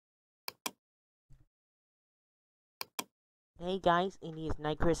Hey guys, it is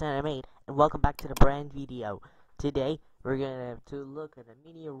LynnGrantzAnimate and welcome back to the brand video. Today we're gonna to look at the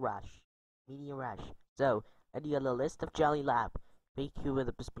Minion Rush. So I do a list of Jelly Lab. Thank you with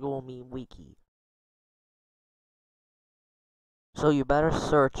the Bespoke Me Wiki. So you better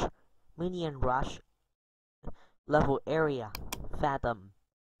search Minion Rush level area fandom.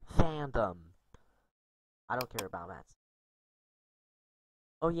 I don't care about that.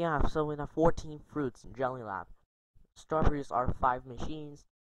 Oh yeah, so in the 14 fruits in Jelly Lab. Strawberries are 5 machines,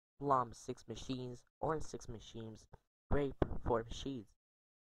 plums 6 machines, orange 6 machines, grape 4 machines,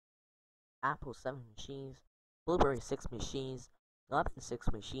 apple 7 machines, blueberry 6 machines, lemon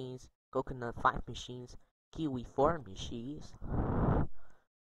 6 machines, coconut 5 machines, kiwi 4 machines,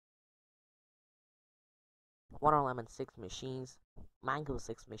 water lemon 6 machines, mango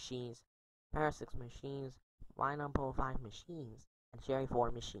 6 machines, pear 6 machines, pineapple 5 machines, and cherry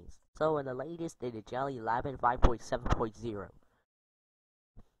 4 machines. So in the latest they did Jelly Lab 5.7.0.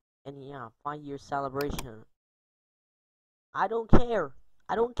 And yeah, 5-year celebration. I don't care.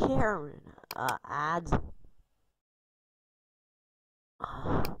 Ads.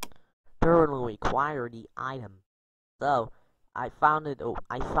 Currently require the item. So, I found it.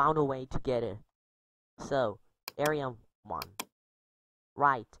 I found a way to get it. So, area 1.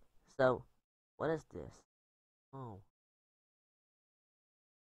 Right. So, what is this? Oh.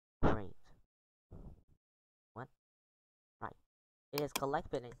 Great. What? Right. It is collect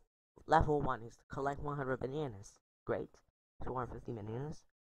banana. Level 1 is to collect 100 bananas. Great. 250 bananas?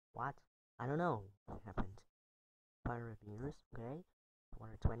 What? I don't know what happened. 500 meters, okay.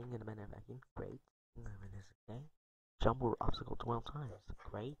 120 in a minute vacuum, great. 9 minutes, okay. Jump over obstacle 12 times,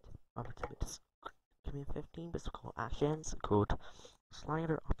 great. Opportunities. Give me 15 physical actions, good. Slide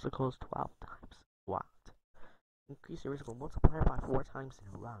under obstacles 12 times, what? Increase your physical multiplier by 4 times in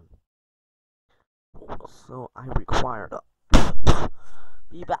a run. So I require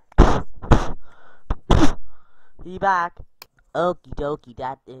be back. Be back. Okie dokie,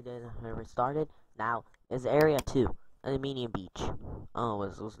 that didn't restarted. Now is area 2, the Minion Beach. Oh, I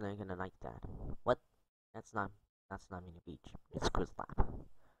was not gonna like that. What? That's not Minion Beach. It's Cruise Lab.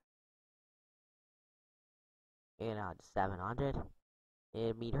 8 out of 700.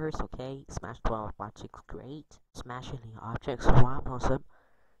 Meters, okay. Smash 12 objects, great. Smash any objects, wow, awesome.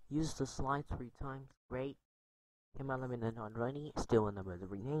 Use the slide 3 times, great. Camera limit and unready, still a number to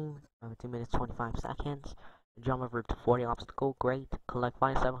rename. 2 minutes 25 seconds. Jump over to 40 obstacle, great. Collect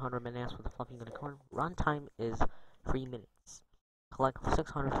 700 bananas with a fluffy unicorn. Runtime is 3 minutes. Collect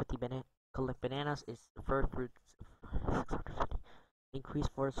 650 bananas. Collect bananas is third fruits 650. Increase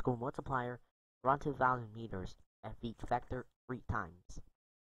vertical multiplier. Run to value meters and feet factor 3 times.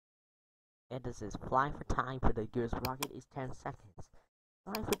 And this is fly for time for the Grizz rocket is 10 seconds.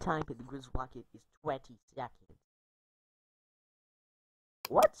 Fly for time for the Grizz rocket is 20 seconds.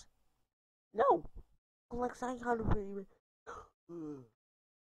 What? No! Collect 750.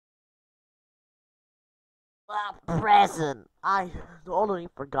 Present! I totally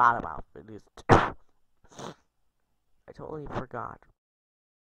forgot about this. I totally forgot.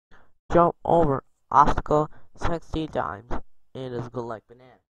 Jump over obstacle 60 times and it's collect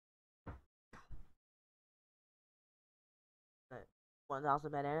banana.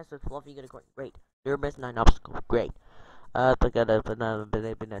 1,000 bananas with fluffy unicorn. Great. You're missing 9 obstacles. Great.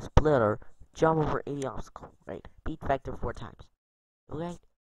 The banana splitter. Jump over 80 obstacles. Great. Beat factor 4 times. Okay.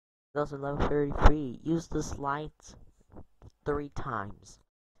 Those are level 33. Use the slides 3 times.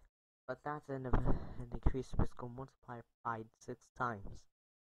 But that's an increased physical multiplier by 6 times.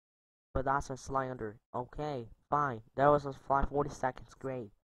 But that's a slide under. Okay, fine. That was a fly 40 seconds.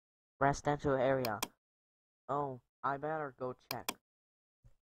 Great. Residential area. Oh, I better go check.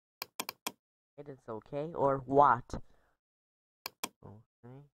 It is okay or what?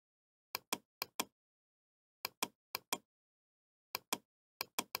 Okay.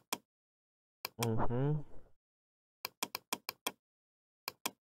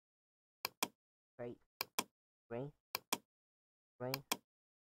 Great. Great.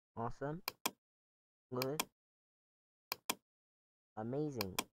 Awesome. Good.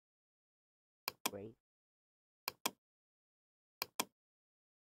 Amazing. Great.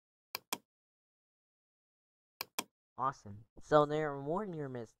 Awesome. So there are more near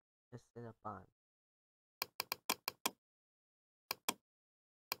miss in a bond.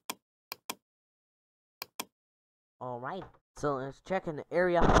 Alright, so let's check in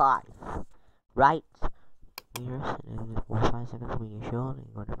area 5. Right. Meters and 45 seconds being shown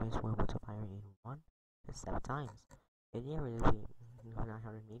and go to base 1 multiplier in 1 and 7 times. In the area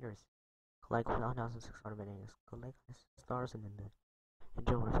 900 meters. Collect 1,600 bananas. Collect stars and then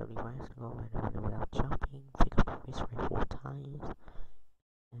jump over 75 seconds without jumping. Pick up a race rate 4 times. times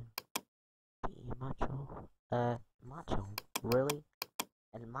and be macho. Macho? Really?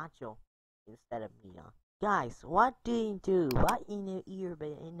 And macho instead of Mia. Guys, what do you do? What in the ear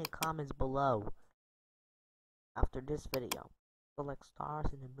in the comments below after this video? Select stars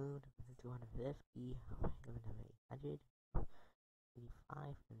in the moon, 250, 800,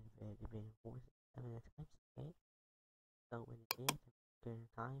 85, and 47 times, okay? So when it is, good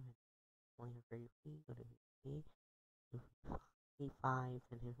time, 130 feet, 85,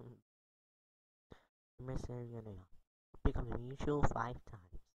 and miss area now. Become the mutual 5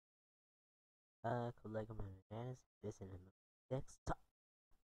 times. Collect my bananas, this and next time.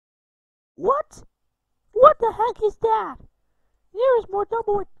 What? What the heck is that? There is more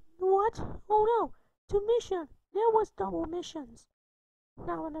double. What? Oh no! 2 mission. There was double missions.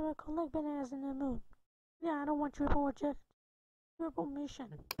 Now I'm gonna collect bananas in the moon. Yeah, I don't want triple reject. Triple mission.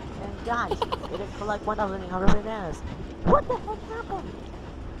 And guys, it is collect 1,800 bananas. What the heck happened?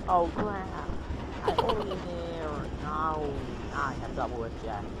 Oh crap! I only there. No, I have double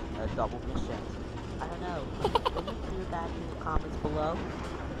reject. Double missions. I don't know. Can you hear that in the comments below?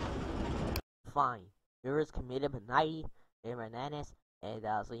 Fine. Yours committed but 90 bananas, and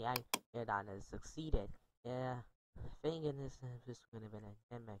so yeah, and I succeeded. Yeah, thank goodness this would have been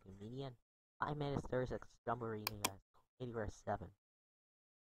a Minion. 5 minutes 36 jump rating at 80/7.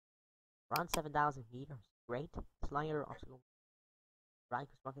 Run 7,000 meters. Great. Slinger obstacle. Right,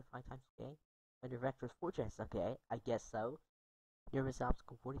 rocket 5 times. Okay. And your vector is 4 times. Okay, I guess so. Your miss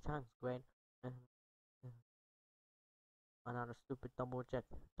obstacle 40 times. Great. Another stupid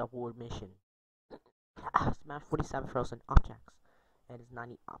double mission. Smash 47 frozen objects. It is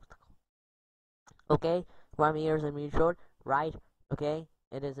 90 obstacle. Okay, 1 meters and meter short, right? Okay,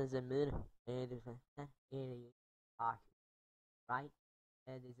 it is in mid. It is right?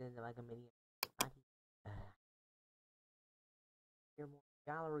 It is in like a mini. Here more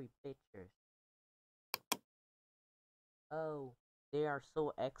gallery pictures. Oh, they are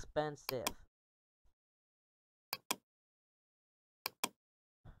so expensive.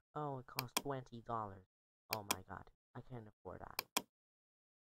 Oh, it costs $20. Oh my god, I can't afford that.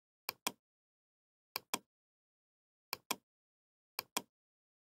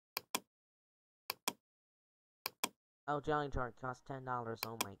 Oh, Jelly Jar costs $10.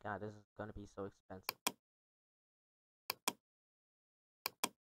 Oh my god, this is gonna be so expensive.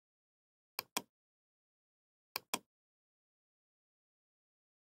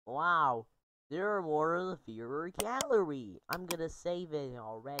 Wow, there are more in the Fear Gallery. I'm gonna save it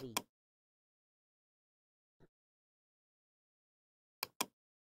already.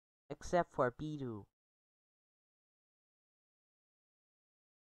 Except for Bidu.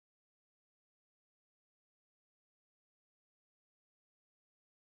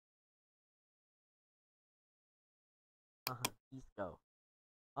 Let's go.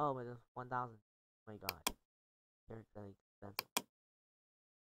 Oh, but it's 1,000. Oh my god. They're really expensive.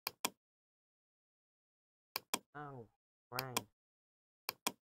 Oh, right.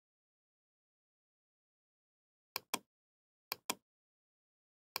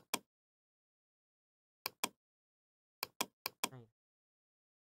 Right.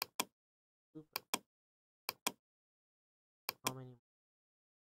 Super. How many?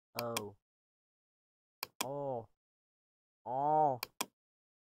 Oh. Oh. Oh.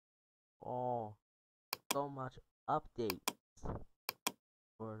 Oh. So much updates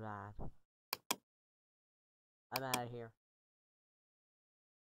for that. I'm out of here.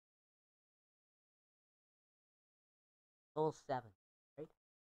 Level 7. Right?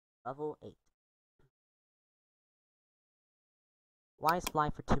 Level 8. Why fly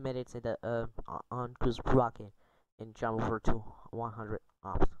for 2 minutes in the on cruise rocket and jump over to 100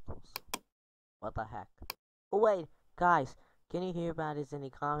 obstacles? What the heck? Oh wait, guys, can you hear about this in the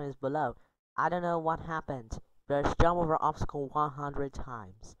comments below? I don't know what happened, but I jump over obstacle 100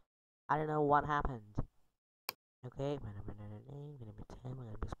 times. I don't know what happened. Okay, we're gonna be 10, we're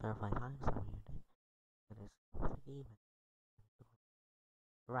gonna be spare 5 times.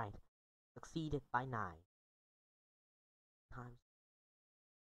 Right, succeeded by 9 times.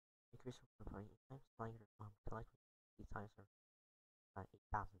 Increase for 8 times, flying collect 3 times for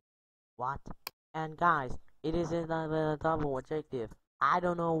 8,000. What? And guys, it is in the double objective. I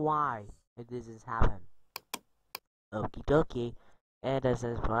don't know why this is happening. Okie dokie. And this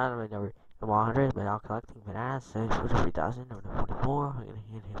is number 100 without collecting bananas. So 3,000, number 44. I'm gonna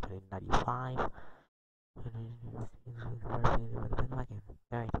hit him in 95.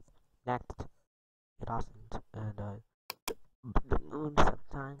 Alright, next. It doesn't. And the moon 7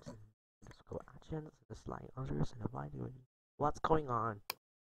 times. And the school actions, the slide others, and avoid doing. What's going on?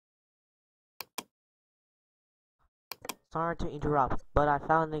 Sorry to interrupt, but I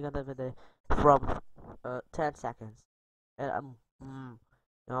found negative video from 10 seconds. And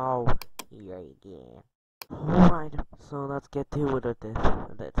no, here again. Alright, so let's get to it with this.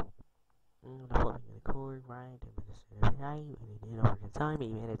 The flipping the cord, right? And we over the time,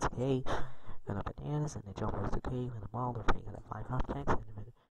 8 minutes, okay. And the bananas, and the jumpers, okay. And the ball, the thing, and the 5 objects,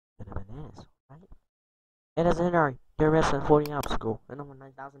 and the bananas, right? And as an hurry, you're missing 40 obstacle, and over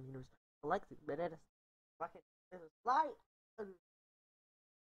 9,000 meters. Collected bananas. Fucking, this is light.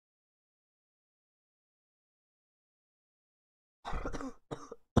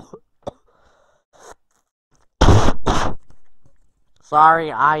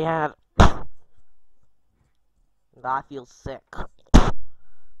 Sorry, I feel sick.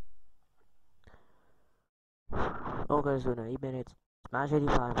 Okay, so in 8 minutes, smash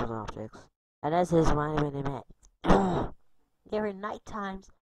 85 with objects. And this is my minute. During night times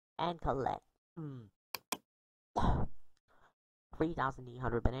and collect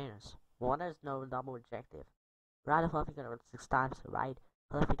 3,800 bananas. One is no double objective. Ride a fluffy gun 6 times, right?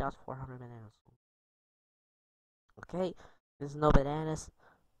 Fluffy does 400 bananas. Okay, there's no bananas.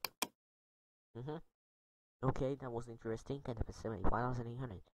 Okay, that was interesting. Kind of a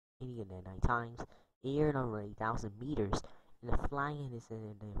 75,800. Eating in the night times. Air over 8,000 meters. And the flying is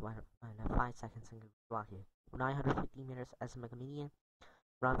in the 5 seconds in rocket. 950 meters as a Minion.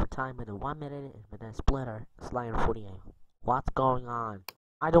 Run for time with a 1 minute and with a splitter. Slide 48. What's going on?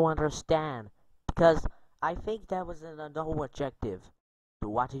 I don't understand. Because I think that was an double objective. But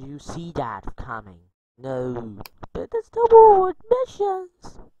why did you see that coming? No. But it's double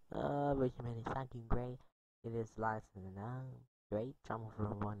missions. Wait a minute. Fucking great. It is lights in the now. Great. Jump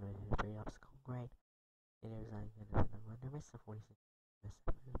from 1 to 3 obstacle. Great. It is like the rest of 46.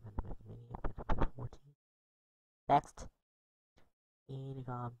 14. Next.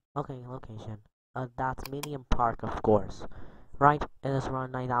 Okay, location. That's Minion Park, of course. Right? It is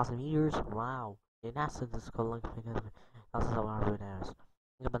around 9,000 meters. Wow. In essence, it's called because thousands of our bananas.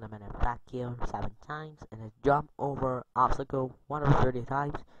 I'm gonna vacuum 7 times and a jump over obstacle 130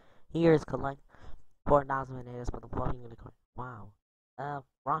 times. Here is collect 4,000 bananas, but the floating in the coin. Wow.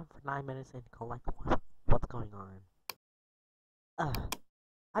 Run for 9 minutes and collect what's going on.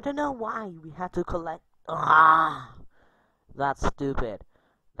 I don't know why we had to collect. That's stupid.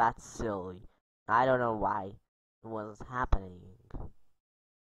 That's silly. I don't know why it was happening.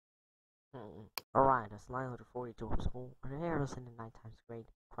 Alright, a slide under 42 of school. An arrows in the nighttime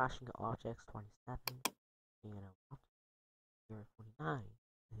grade. Crashing objects 27. You know, 49.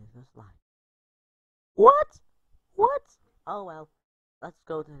 This is a slide. What? What? Oh well. Let's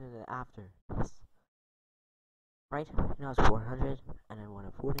go to the after. Right? Now it's 400, and then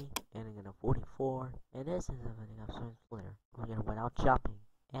 140, and then 44. And this is something of some splitter. We're gonna without jumping.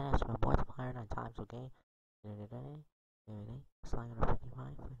 And it's my multiplier 9 times, okay? Slide under 55.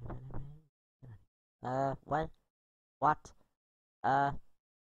 What? What?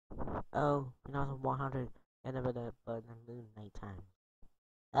 Oh, 100, and then but night time.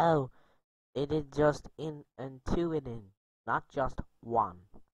 Oh, it is just in and 2 and in, not just 1.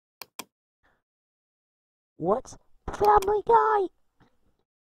 What? Family Guy!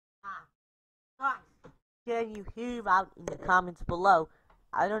 Guys, can you hear out in the comments below?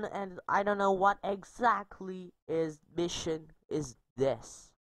 I don't know what exactly is mission is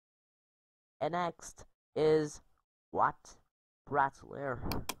this. And next is what? Rat's Lair.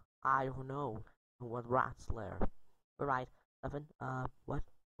 I don't know what Rat's Lair. Alright, 7, what?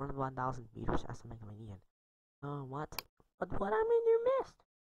 Run 1,000 meters as a Minion. What? But what I'm in your mist?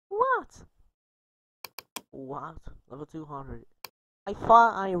 What? What? Level 200. I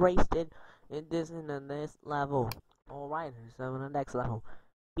thought I raced it in this level. Alright, so in the next level.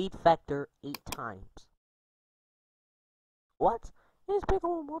 Beat Factor 8 times. What? Is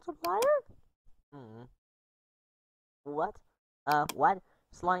Pickle multiplier? What? What?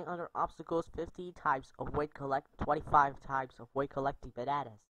 Sliding under obstacles 50 types of weight collect 25 types of weight collecting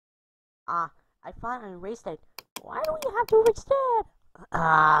bananas. I thought I raced it. Why do we have to reach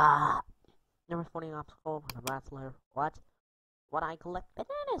that? Number 40 obstacle on the Rat's Lair. What? What? I collect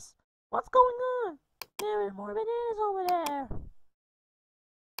bananas. What's going on? There is more bananas over there.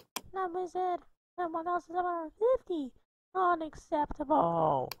 Number said, someone else is about 50.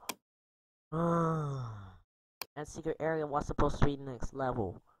 Unacceptable. That secret area was supposed to be the next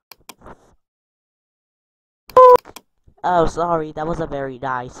level. Oh, sorry, that was a very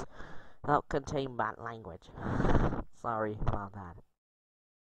nice. That contained bad language. Sorry about that.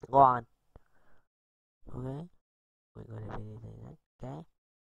 Go on. Okay. We're gonna do that. Okay.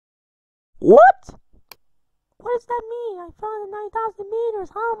 What? What does that mean? I found 9,000 meters.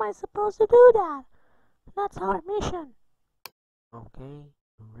 How am I supposed to do that? That's our mission. Okay,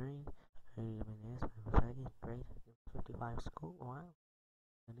 alright. Second grade, 55 school. Wow.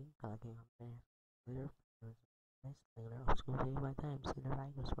 I think collecting up there. Later, later of school day by time. See the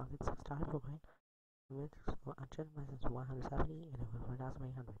right was rocket 6 times, okay? With school action versus 170 and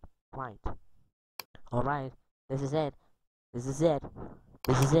 4800. Right. Alright. This is it. This is it.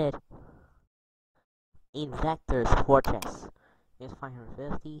 This is it. Invector's Fortress. It's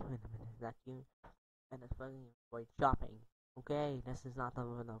 550 with a vacuum and it's fucking avoid shopping. Okay, this is not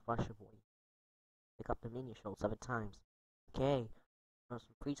even a Russia boy. Pick up the minion show 7 times. Okay, those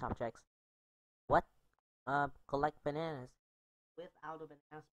some free objects. What? Collect bananas without a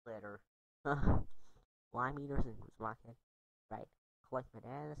banana splitter. Lime eaters and rocket. Right. Collect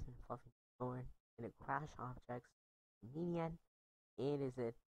bananas and fluffy corn and a crash objects. Minion. It is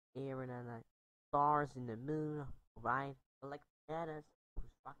it. Air and the stars in the moon. Right. Collect bananas.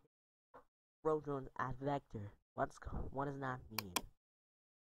 Rocket. Protons at vector. What does that mean?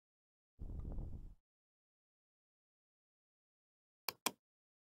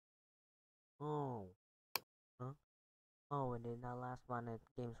 Oh. Huh? Oh, and then that last one at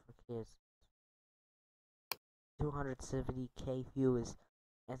Games for Kids. 270k views.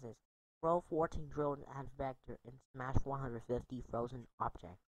 It says throw 14 drones at vector and smash 150 frozen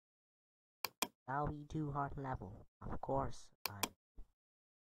objects. That'll be too hard level. Of course,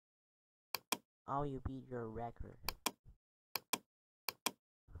 oh, you beat your record.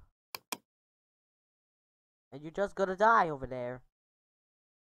 And you're just gonna die over there.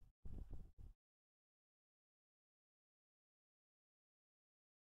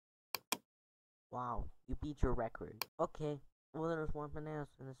 Wow, you beat your record. Okay, well there's one banana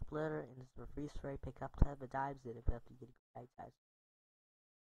and a splitter and it's a free spray pick up type of dives in if you have to get a good size.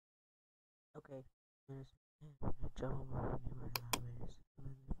 Okay.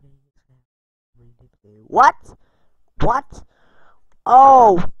 What? What?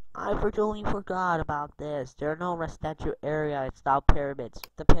 Oh! I totally forgot about this. There are no residential area style pyramids.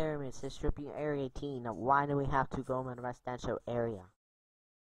 The pyramids is stripping area 18. Now why do we have to go in a residential area?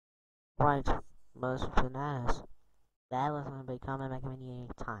 Right. Most bananas. That was gonna become a Mega Minion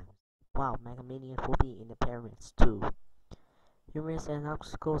 8 times. Wow, Mega Minion will be in the pyramids too. You missed an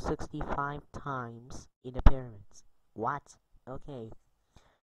obstacle 65 times in the pyramids. What? Okay.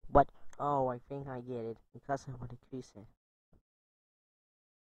 What? Oh, I think I get it. Because I want to increase it.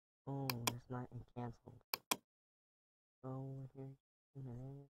 Oh, it's not cancelled. Oh, here's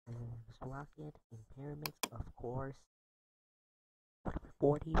rocket and pyramids, of course.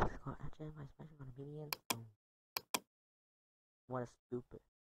 40 action, my special on a Minion. Oh. What a stupid.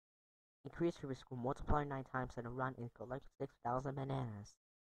 Increase your risk, multiply 9 times in a run and collect 6,000 bananas.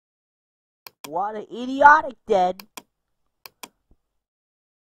 What an idiotic dead!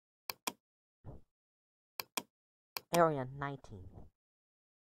 Area 19.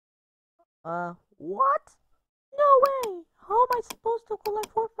 What? No way! How am I supposed to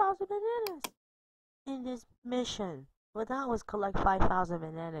collect 4,000 bananas in this mission? But that was collect 5,000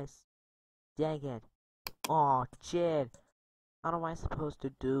 bananas. Dang it. Aw, shit. What am I supposed to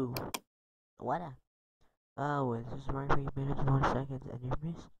do? What a... Oh, this is right 3 minutes and 1 second and you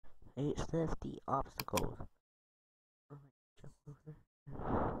missed 850 obstacles.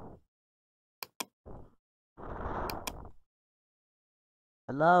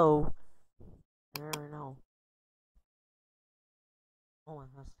 Hello? I don't know. Oh, it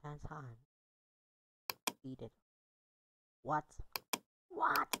was 10 times. Eat it. What?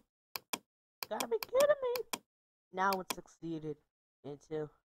 What? Gotta be kidding me! Now it's succeeded into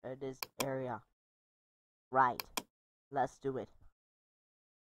this area. Right. Let's do it.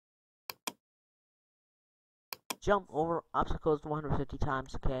 Jump over obstacles 150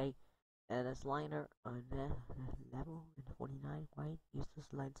 times, okay? And a slider on the level in 49, right? Use the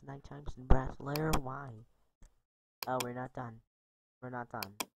slides 9 times in brass layer, why? Oh, we're not done. We're not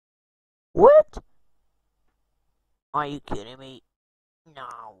done. What? Are you kidding me?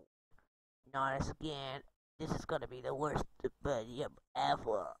 No. Not us again. This is gonna be the worst podium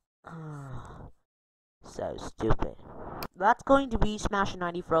ever. So stupid. That's going to be smash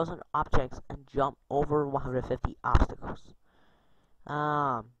 90 frozen objects and jump over 150 obstacles.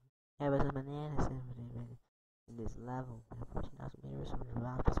 There was a banana in this level. 14,000 meters from the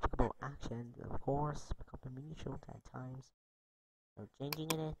route despicable actions. Of course, pick up the mini shield 10 times. No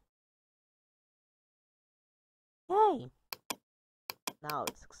changing in it. Yay! Now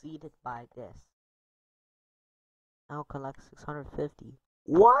it's succeeded by this. Now collect 650.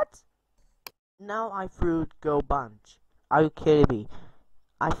 What? Now I threw go bunch. Are you kidding me?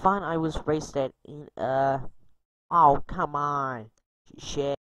 I thought I was wasted in oh come on.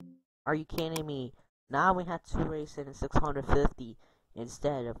 Shit. Are you kidding me? Now we had to race it in 650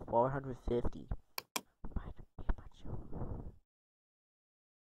 instead of 450.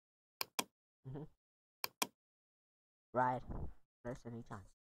 Right, right. There's any time.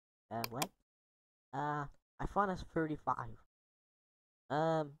 What? I found us 35.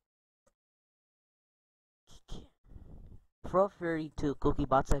 Pro 32 Cookie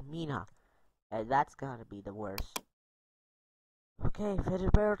Bots and Mina. And that's gotta be the worst. Okay,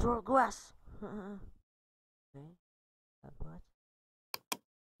 fitted bear to grass. Okay, what?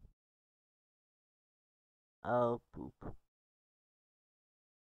 Oh, poop.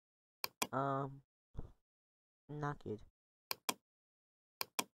 Not good.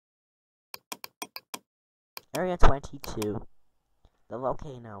 Area 22. The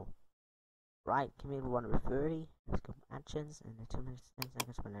volcano. Right, commit 130. Let's go actions and the 2 minutes 10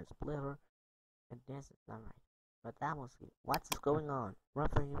 seconds when it's splitter. And this is not right. But that was it. What's going on? Run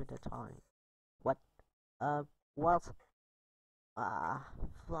for you at the time. What? What?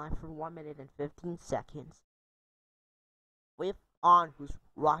 Fly for 1 minute and 15 seconds. Whip on whose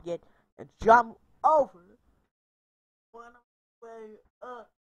rocket and jump over. One way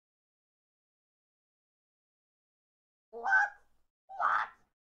up. What?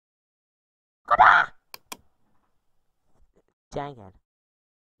 What? Dang it.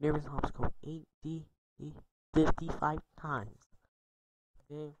 Nearest obstacle 8D 55 times.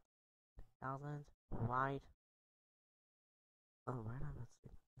 Okay. 1,000. Right. Oh, right on the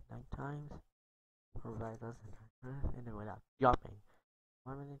 9 times. Right, that's it. And then without jumping.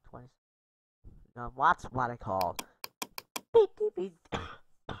 1 minute 20. Now, what's what I call? Beep, beep, beep.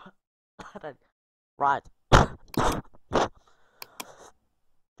 Right.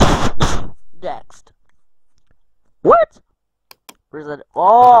 Next. What? Where's it?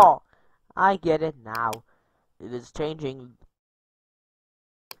 Oh! I get it now. It is changing.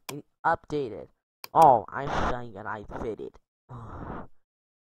 It updated. Oh, I'm saying and I fitted.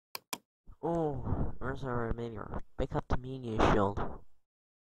 Oh, where's our minion? Pick up the minion shield.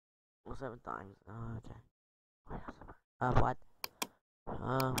 Well, 7 times. Okay. What?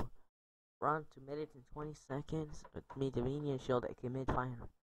 Run 2 minutes and 20 seconds. With the minion shield, I commit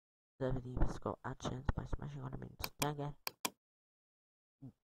 570 physical actions by smashing on the minions. Dang it.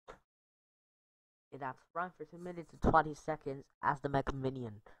 It has run for 2 minutes and 20 seconds as the Mega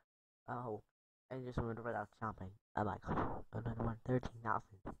Minion. Oh, and just went without jumping. I'm like, another one, 13,000.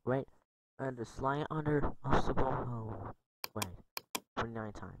 Right? And the slide under obstacle. Oh, wait.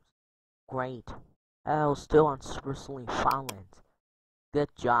 29 times. Great. Oh, still on bristling silent. Good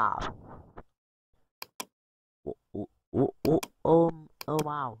job. Oh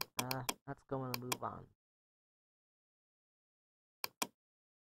wow. Let's go and move on.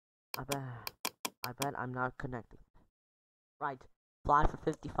 I bet I'm not connected. Right. Fly for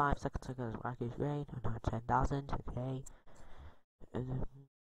 55 seconds because rocket great. Another 10,000. Okay. And then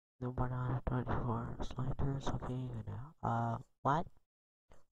the 124 sliders. Okay. What?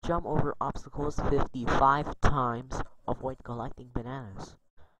 Jump over obstacles 55 times. Avoid collecting bananas.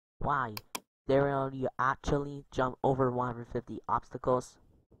 Why? There will you actually jump over 150 obstacles?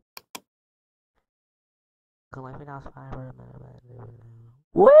 Collect without fire.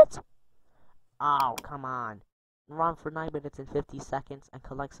 What? Oh, come on. Run for 9 minutes and 50 seconds and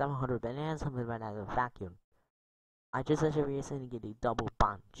collect 700 bananas and run out of vacuum. I just had to recently get a double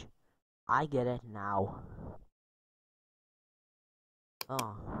bunch. I get it now.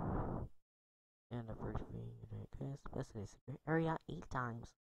 Oh. And the first thing, specific area 8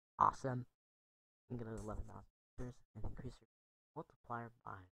 times. Awesome. I'm gonna 11,000 and increase your multiplier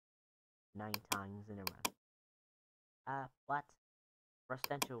by 9 times in a row. What?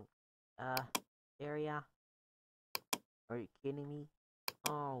 Residential, area? Are you kidding me?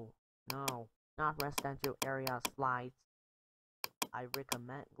 Oh, no. Not residential area slides. I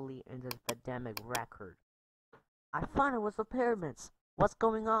recommend Glee in the pandemic record. I thought it was the pyramids. What's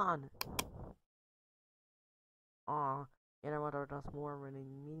going on? Aw, you know what? Does more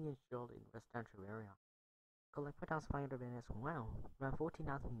running minion shield in residential area. Collect 4,500 bananas. Wow, around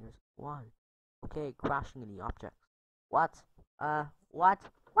 14,000 years. Why? Okay, crashing in the objects. What? What?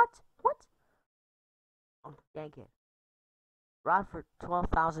 Oh, dang it. Run for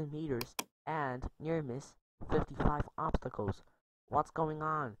 12,000 meters and near miss 55 obstacles. What's going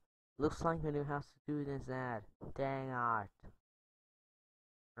on? Looks like we have to do this ad. Dang it.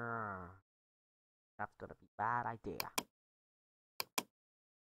 That's gonna be a bad idea.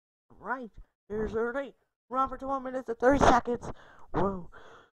 Right, here's 30. Run for 12 minutes and 30 seconds. Whoa.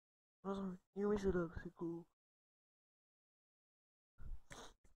 Near miss an obstacle.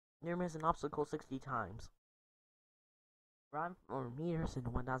 Near miss an obstacle 60 times. Run for meters in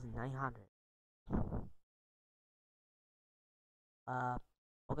 1,900.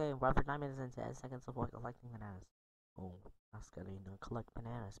 Okay, run for 9 minutes and 10 seconds of collecting bananas. Oh, that's gonna collect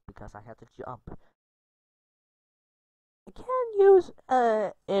bananas because I have to jump. I can't use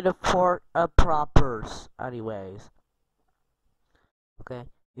it for proppers anyways. Okay,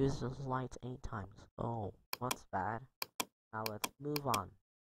 use the lights 8 times. Oh, what's bad? Now let's move on.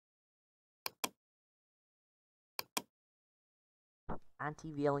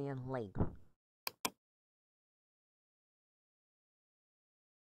 Anti-Alien Link.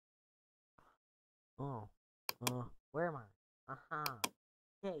 Oh, where am I? Aha.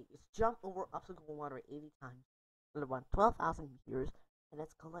 Okay, it's jump over obstacle water 80 times. It'll run 12,000 meters, and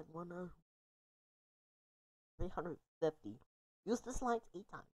let's collect 350. Use the slides 8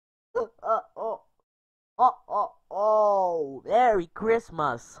 times. Merry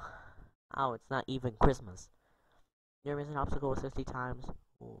Christmas! Oh, it's not even Christmas. There is an obstacle 60 times.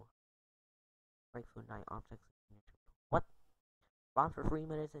 Ooh. Breakthrough 9 objects. What? Run for 3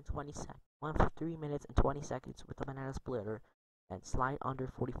 minutes and 20 seconds. Run for 3 minutes and 20 seconds with the banana splitter and slide under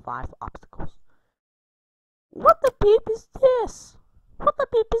 45 obstacles. What the beep is this? What the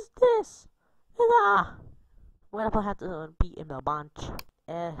beep is this? Ah! What if I have to be in a bunch?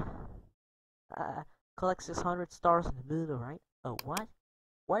 Collect 600 stars in the middle, right? Oh, what?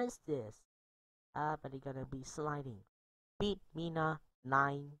 What is this? But it's gonna be sliding. Beat Mina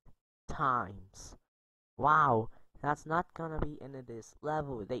 9 times. Wow, that's not gonna be in this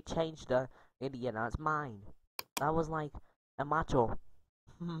level. They changed the Indiana's mind. That was like a macho.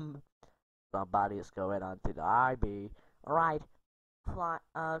 Somebody is going on to the IB. Alright,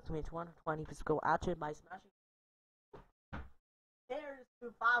 commit 120 physical action by smashing. There's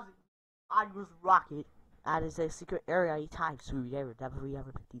 2000. I use rocket. That is a secret area 8 times. So we ever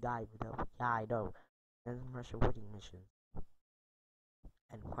 59, you know. Yeah, I know. And Russia winning mission.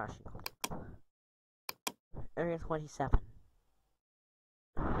 And crashing objects. Area 27.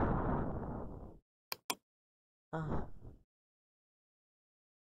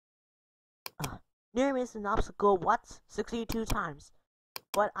 Near miss an obstacle, what? 62 times.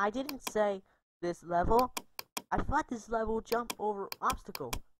 But I didn't say this level. I thought this level jump over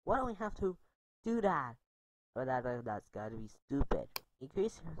obstacle. Why don't we have to do that? But that's gotta be stupid.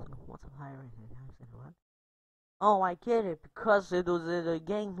 Increase what's higher in what? Oh, I get it, because it was in the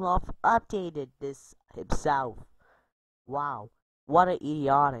Gameloft updated this himself. Wow, what an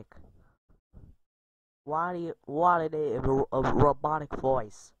idiotic. What a robotic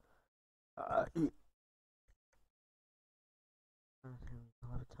voice.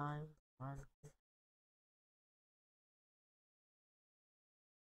 Time.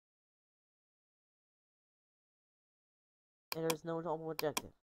 And there's no normal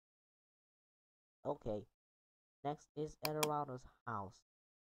objective. Okay. Next is Eduardo's house.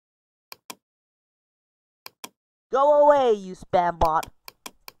 Go away, you spam bot!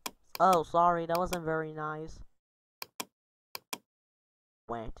 Oh, sorry, that wasn't very nice.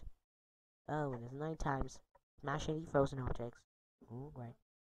 Wait. Oh, and it's 9 times. Smash any frozen objects. Ooh, right.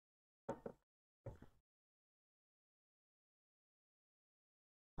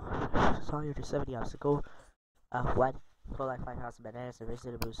 Sorry, to 70 obstacle. What? Collect 5,000 bananas and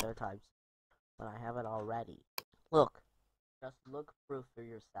visit the boost 7 times. But I have it already. Look. Just look through for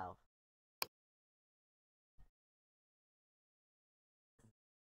yourself.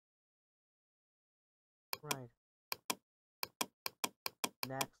 Right.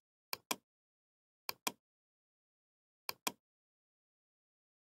 Next.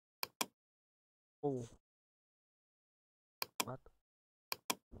 Oh. What?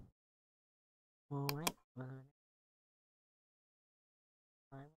 Alright.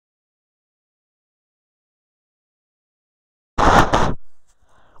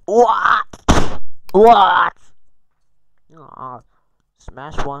 What? What?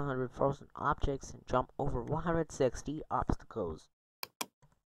 Smash 100 frozen objects and jump over 160 obstacles.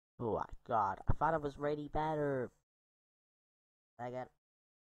 Oh my god, I thought I was ready better. Dragon.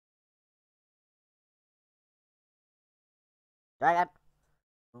 Dragon.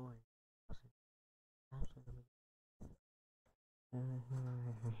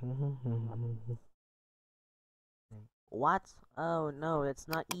 What? Oh no, it's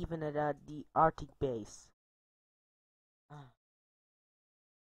not even at the Arctic base.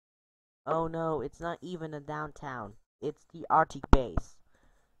 Oh no, it's not even a downtown. It's the Arctic base.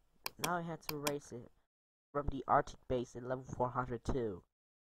 Now I had to erase it from the Arctic base in level 402.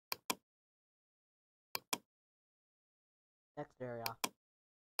 Next area.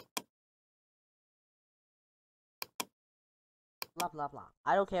 Blah blah blah.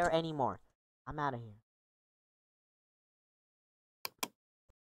 I don't care anymore. I'm out of here.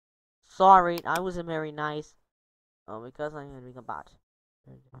 Sorry, I wasn't very nice. Because I'm gonna be a bot.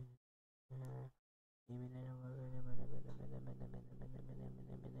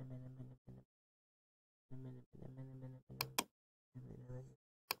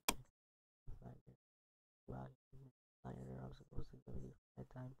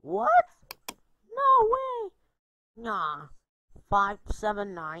 What? No way! Nah.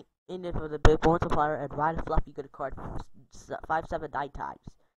 579 in it for the big multiplier and ride a fluffy good card 579 times.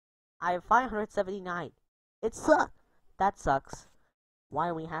 I have 579. It sucks. That sucks. Why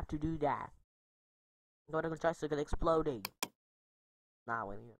do we have to do that? Go to the joystick and exploding. Now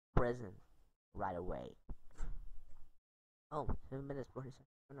we're in prison right away. Oh, 7 minutes 40 seconds.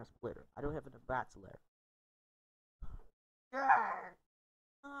 I'm not splitter. I don't have enough bats left.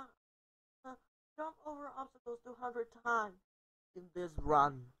 Jump over obstacles 200 times in this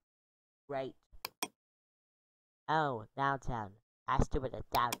run. Great. Oh, downtown. I stupid at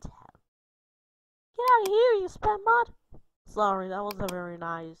downtown. Get out of here, you spam bot! Sorry, that wasn't very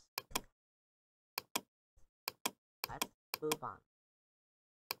nice. Let's move on.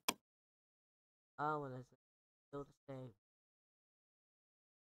 Oh, and it's still the same.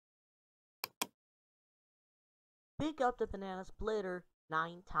 Pick up the banana splitter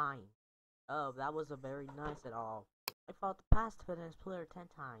 9 times. Oh, that wasn't very nice at all. I fought the past banana splitter 10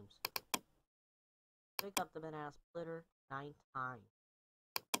 times. Pick up the banana splitter 9 times.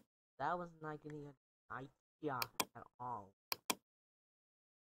 That was not getting an idea at all.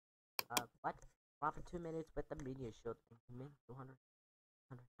 What? Run for 2 minutes with the Minion shield. 200,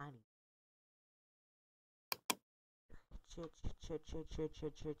 190.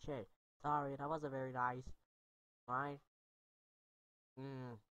 Shit. Sorry, that wasn't very nice. Right?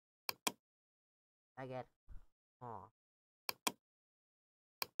 I get. Aw.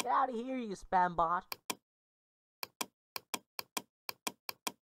 Get out of here, you spam bot.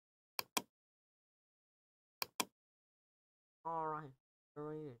 Alright.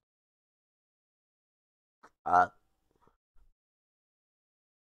 Read it.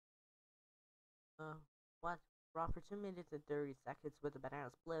 What? Run for 2 minutes and 30 seconds with the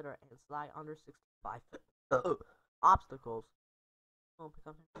banana splitter and slide under 65 obstacles. Oh,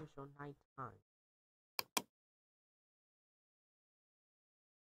 become the show 9 times.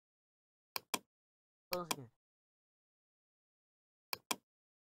 Close again.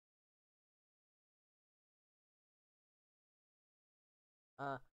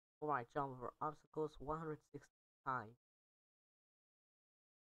 Alright, jump over obstacles 160 times.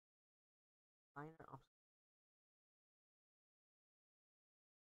 Minor obstacles.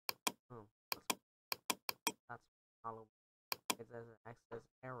 That's follow. It says an access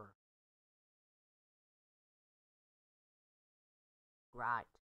error. Right.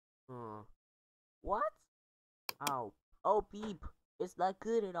 What? Oh, beep. It's not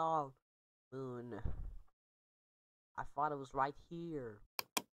good at all. Moon. I thought it was right here.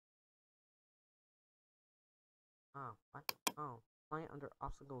 Oh, what? Oh, fly under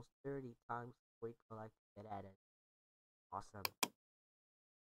obstacles 30 times. Wait till I get at it. Awesome.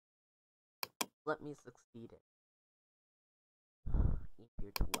 Let me succeed it. Keep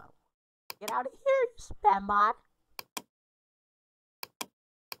your 12. Get out of here, you spam bot!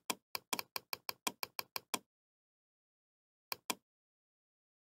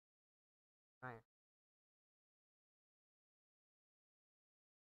 Right.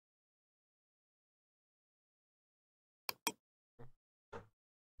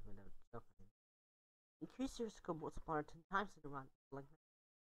 Increase your skill multiplier 10 times in the run, like that.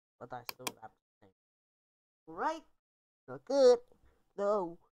 But I still have the same. Right? Not good.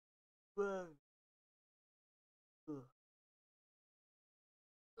 No.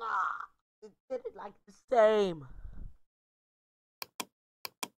 Ah, it did it like the same.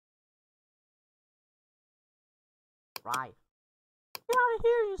 Right. Get out of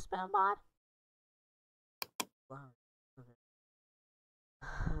here, you spam bot. Wow. Okay.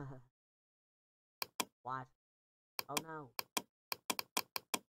 What? Oh no.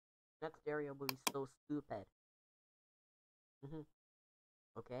 Next area will be so stupid.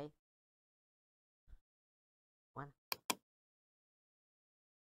 Okay. One.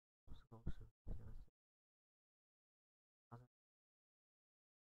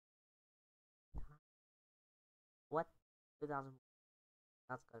 What? 2000.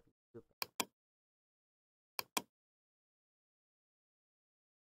 That's gonna be stupid.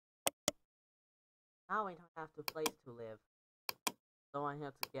 Now I don't have to place to live. So I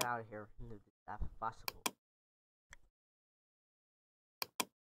have to get out of here. That's possible.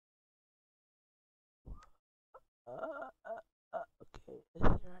 Okay. Is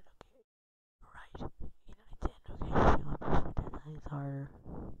that okay? Right. 8, 9, 10. Okay. It's harder.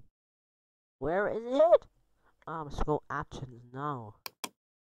 Where is it? School actions, no.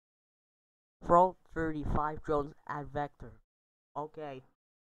 Throw 35 drones at vector. Okay,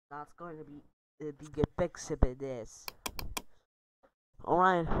 that's going to be the big fix of this.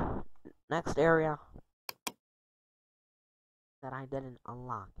 Alright, next area that I didn't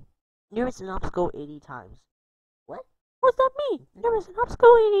unlock. Nearest an obstacle 80 times. What? What does that mean? Nearest an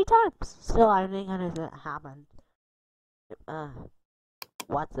obstacle 80 times. Still, I think that happened.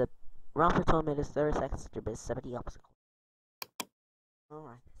 What's up? Run for 12 minutes, 30 seconds to miss 70 obstacles.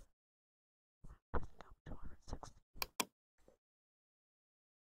 Alright.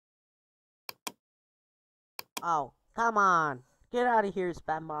 Oh, come on. Get out of here,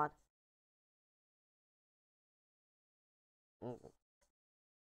 spam bot. Okay.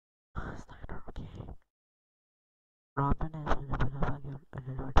 Robin has been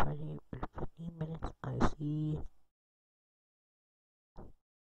another 20 or 15 minutes. I see.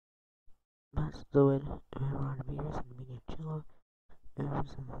 Let's do it. Around the meters and medium chiller. And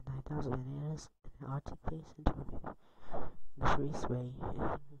some 9,000 bananas and an RT face into the freeze way.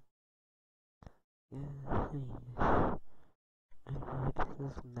 Yeah,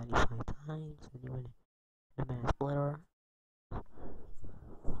 this is 95 times. And you win a banana splitter.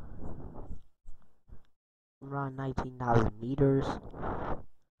 Run 19,000 meters.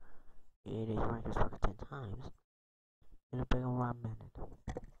 It is rank for 10 times. In a big run minute.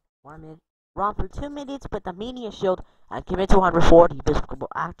 1 minute. Run for 2 minutes with the Minion shield and commit to 140 despicable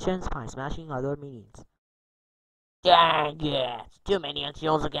actions by smashing other minions. Dang it! 2 Minion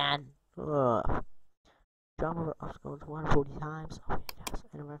shields again. Ugh. Jump over obstacles 140 times. Oh yes,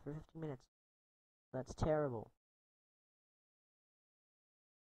 and run for 50 minutes. That's terrible.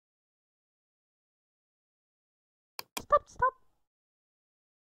 Stop!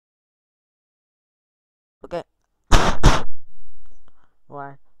 Okay.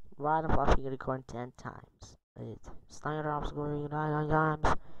 Why? Ride a fluffy unicorn 10 times. It's standard obstacle 9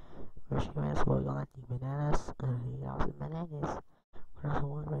 times. First you ask what you like the bananas. You got the bananas. What else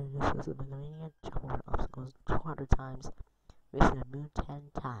one way this is a Minion. Jump over obstacles 200 times. Missing the moon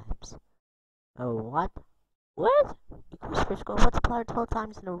 10 times. Oh, what? What? Equals first go multiplier 12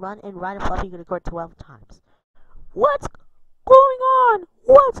 times in a run and ride a fluffy unicorn 12 times. What's going on?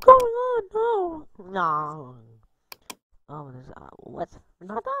 What's going on? No. No. Oh, there's, what? We're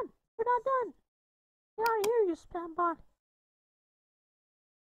not done. We're not done. Get out of here, you spam bot.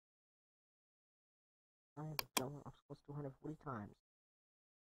 I have to jump obstacles 240 times.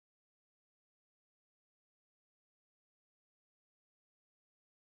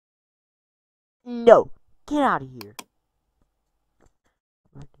 No. Get out of here.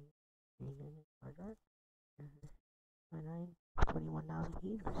 21,000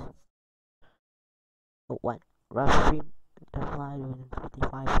 meters. Oh, what? Rush stream to fly within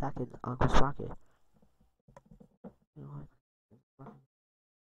 55 seconds on Chris Rocket. You know what?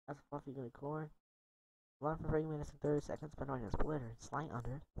 That's a fluffy unicorn. Run for 3 minutes and 30 seconds, but on a splitter and slide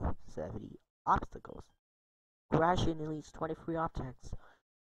under 70 obstacles. Crash in at least 23 objects.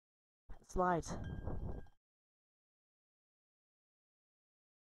 Slides.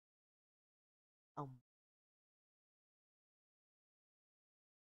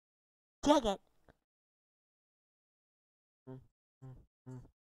 Dig it!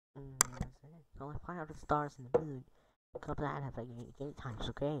 Only 500 stars in the moon. Come to that like 8 times,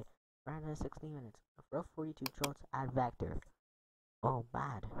 okay? Around 60 minutes. Row 42 drones at vector. Oh,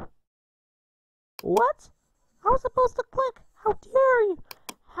 bad. What? I was supposed to click. How dare you?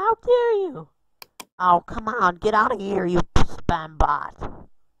 How dare you? Oh, come on. Get out of here, you spam bot.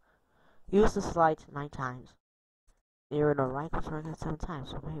 Use the slides 9 times. You're in a rank of 7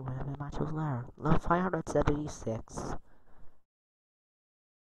 times. Okay, whatever my chose letter. Level 576.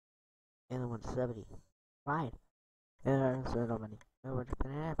 And 170. Right. And there's no money. No, we're just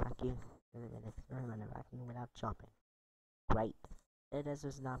gonna vacuum. And then it's gonna vacuum without jumping. Great. It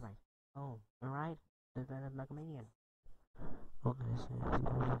is not right. Oh, alright. They're gonna make a minion. Oh,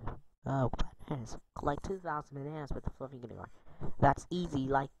 bananas. Collect 2,000 bananas with the fluffy unicorn. That's easy,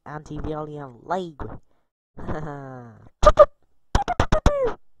 like anti-alien leg.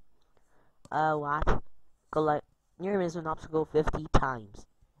 What? Collect. You're missing an obstacle 50 times.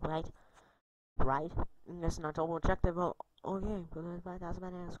 Right? Right? That's not double objective. Oh, okay, but 5,000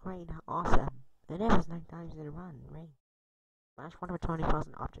 bananas. Great. Awesome. And it was 9 times in a run. Great. Smash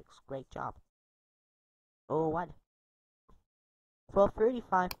 120,000 objects. Great job. Oh, what? For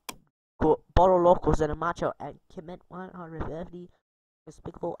 35 bottle locals in a macho and commit 150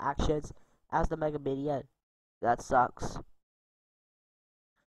 despicable actions as the Mega Minion. That sucks.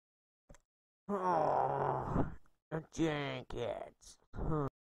 Oh, dang it.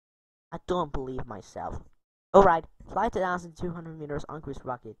 I don't believe myself. Alright, fly 2,200 meters on cruise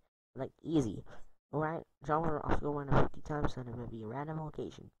rocket. Like, easy. Alright, jump over obstacle 150 times and it will be a random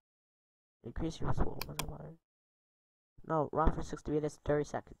location. Increase your slow. No, run for 60 minutes, 30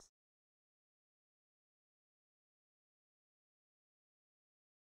 seconds.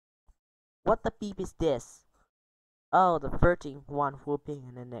 What the beep is this? Oh, the 13th one whooping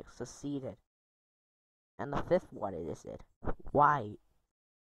and the next succeeded. And the 5th one is it? Why?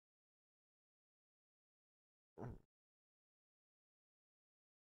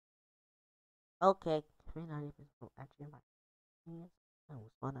 Okay. Actually,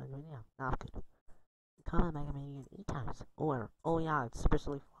 one not good. Become a Mega Minion 8 times. Or, oh yeah, it's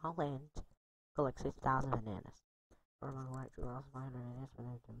especially for land. Collect 6,000 bananas. Or my white 2,500 bananas for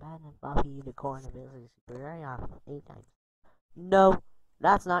them to bed and Buffy Unicorn ability superior 8 times. No,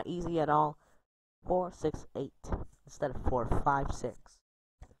 that's not easy at all. 4, 6, 8 instead of 4, 5, 6.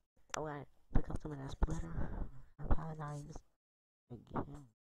 Alright, pick up some of that splitter. Paradise again.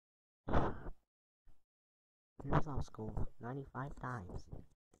 Here's our school 95 times.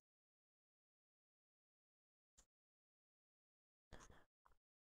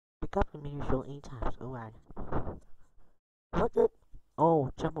 Pick up the miniature 8 times. Alright. What the?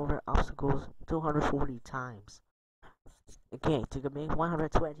 Oh, jump over obstacles 240 times. Okay, to make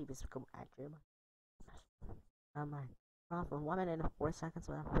 120 bits become accurate. Run for 1 minute and 4 seconds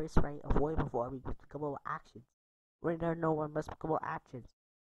with a first rate of way before we get to actions. When there are no one must become actions.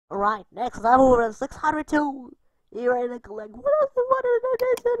 Alright, next level is 602. You're ready to collect 1,100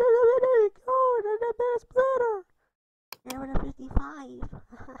 code and a bit splitter. You're at 55.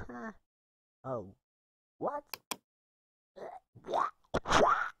 Oh, what?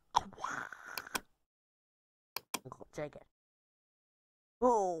 Take it.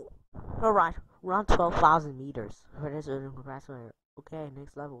 Oh, alright, run 12,000 meters. Okay,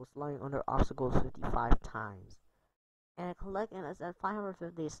 next level is flying under obstacles 55 times. And collect and ascend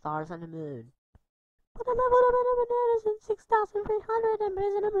 550 stars on the moon. But the level of bananas is 6,300 and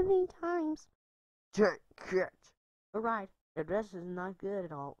visit many times. Alright, the dress is not good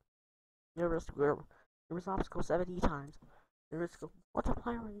at all. There is obstacle 70 times. There is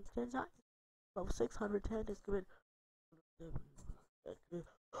multiplier 10 times. Level 610 is good.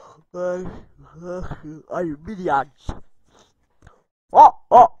 I'm Minion.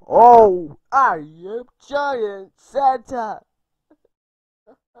 Oh, I am Giant Santa.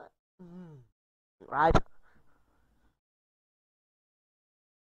 Right.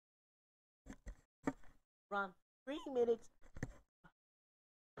 Run 3 minutes.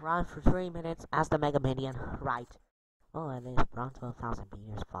 Run for 3 minutes as the Mega Minion. Right. Oh, and then run 12,000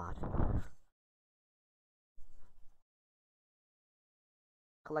 meters spot.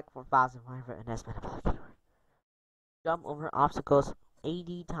 Collect 4,500 and that's been jump over obstacles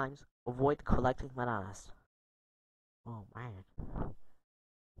 80 times. Avoid collecting bananas. Oh man.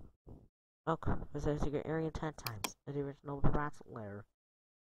 Okay, visit a secret area 10 times. The original rat's lair.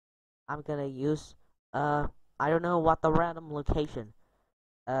 I'm gonna use, I don't know what the random location.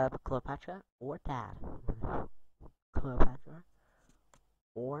 Cleopatra or Dad. Cleopatra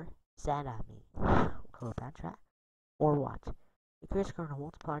or Santa me. Cleopatra or what? The creature's going to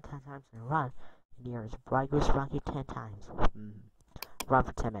multiply 10 times and run. The nearest bright goose rocket 10 times. Run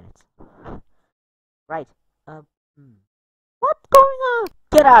for 10 minutes. Right. What's going on?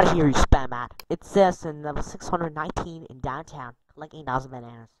 Get out of here, you spam mat. It says in level 619 in downtown, collect 8,000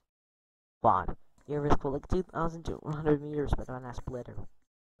 bananas. Bond. Your risk collect 2,200 meters by the banana splitter.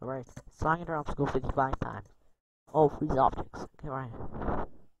 Alright. Sliding under obstacle 55 times. Oh, freeze objects. Okay, right.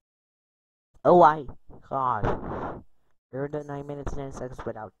 Oh my god. You're at 9 minutes and 10 seconds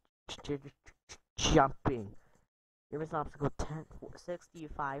without jumping. Your risk obstacle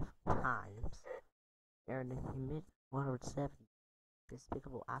 65 times. You're in the mid 170.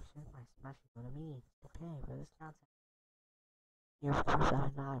 Despicable option by smashing on me. Okay, for this concept. You're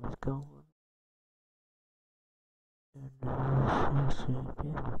 479, let's go.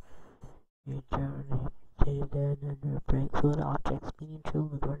 Your journey to the breakthrough objects meaning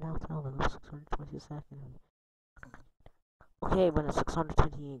children are now telling us 620 seconds. Okay, when it's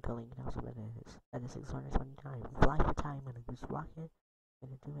 628 going now, so that is 620 times. Fly for time and a goose rocket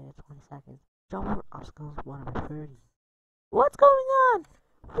in 2 minutes 20 seconds. Jump over obstacles 130. What's going on?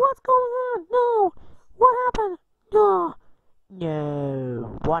 What's going on? No! What happened? No!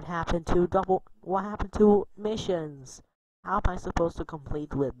 No! What happened to missions? How am I supposed to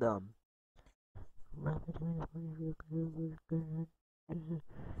complete with them? Okay.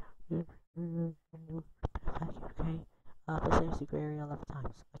 The same secret area 11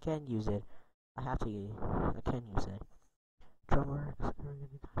 times. I can use it. I can use it. Drummer,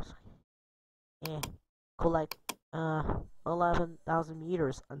 and collect 11,000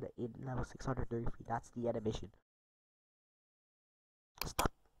 meters on the level 630 feet. That's the animation.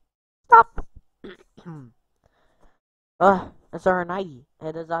 Stop. Stop. It's over 90,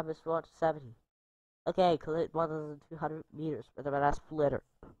 and the time is 470. Okay, collect 1,200 meters with the banana splitter.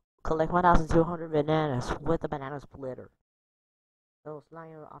 Collect 1,200 bananas with the banana splitter. So slide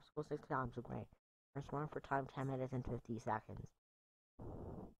your obstacle 6 times away. First one for time 10 minutes and 50 seconds.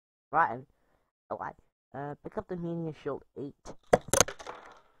 Right. Alright. Pick up the Minion shield 8.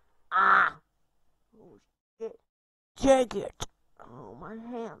 Ah! Oh shit. Take it! Oh, my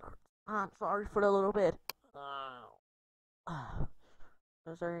hand. I'm sorry for the little bit. I'm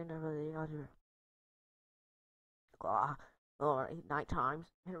sorry, never the other. Alright, 9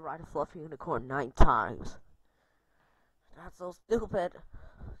 times. And ride a fluffy unicorn 9 times. That's so stupid.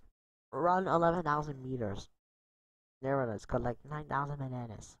 Run 11,000 meters. There it is. Collect 9,000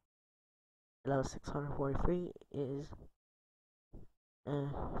 bananas. Level 643 is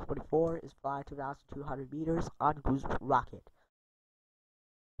 44 is fly 2,200 meters on Goose Rocket.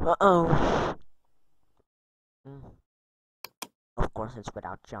 Of course, it's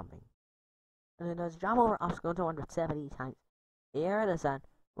without jumping. And then there's jump over obstacle 270 times. Air the sun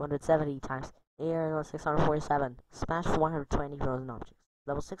 170 times. Air level 647. Smash 120 frozen objects.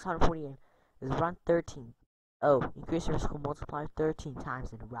 Level 648 is run 13. Oh, increase your skill multiplier 13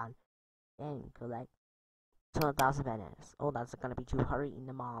 times in a run. And collect 2,000 bananas. Oh, that's gonna be too hurry in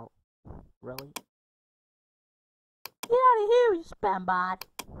the mall. Really? Get out of here, you spam bot!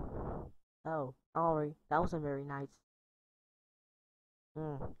 Oh, sorry. That wasn't very nice.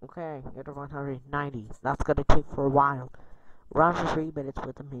 Okay, get to 190. That's gonna take for a while. Run for 3 minutes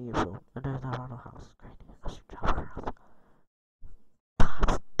with the minion food. And there's that auto house. Great. I should jump her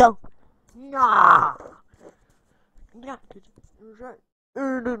house. Don't! No! Yeah,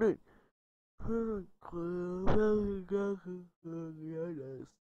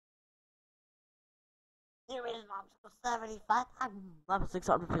 Here is obstacle 75. I'm level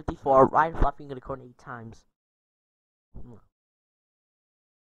 654. Ride fluffing unicorn 8 times.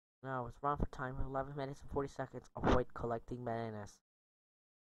 Now it's run for time 11 minutes and 40 seconds. Avoid collecting bananas.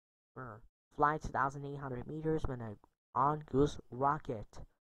 Fly 2,800 meters when on Goose Rocket.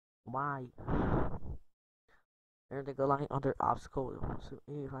 Why? Earn the line under obstacle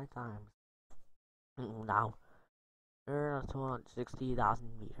 85 times. Now earn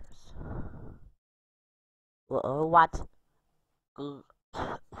 260,000 meters. What?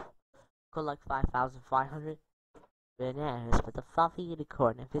 Collect 5,500 bananas with the fluffy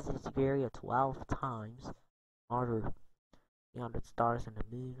unicorn and visit the area 12 times. Order 300 stars in the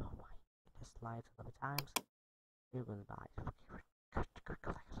moon. Oh my goodness, slides 11 times. You're gonna die.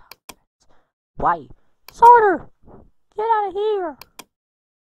 Why? Sorter! Get out of here!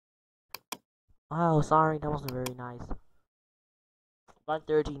 Oh, sorry, that wasn't very nice. About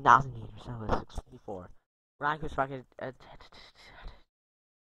 13,000 meters, that was 654. Rocket's rocket.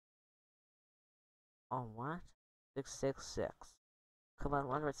 Oh, what? 666. Come on,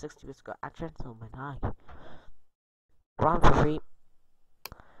 160 let's go action. Oh my god. Run for 3.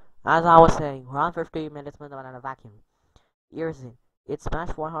 As I was saying, run for 3 minutes with a vacuum. Ears in. It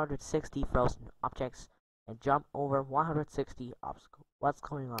smashed 160 frozen objects and jump over 160 obstacles. What's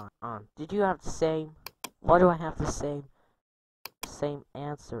going on? Did you have the same? Why do I have the same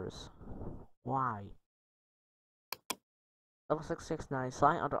answers? Why? Level 669.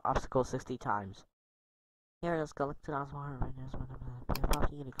 Slide under obstacle 60 times. Here it is. Collect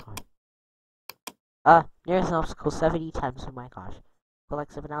 2,100 unicorn. Nearest obstacle 70 times. Oh my gosh.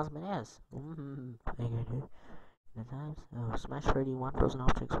 Collect 7,000 bananas. The times. Oh, smash 31 frozen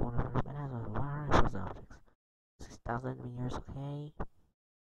objects. 100 bananas. 100 frozen objects. 6,000 meters. Okay.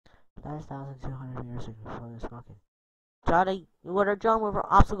 5,200 meters before this rocket. Johnny, you wanna jump over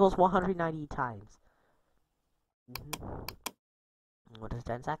obstacles 190 times. What is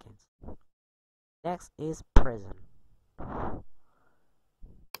 10 seconds? Next is prison.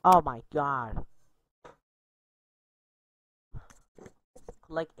 Oh my god.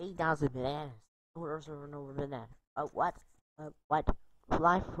 Like 8,000 bananas. Orders over and over banana. What? What?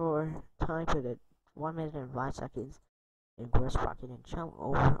 Fly for time to the 1 minute and 5 seconds. And Gross Rocket and jump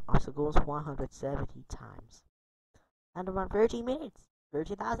over obstacles 170 times. And around 30 minutes.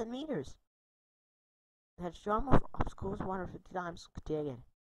 30,000 meters. Let's jump over obstacles 150 times. Continue.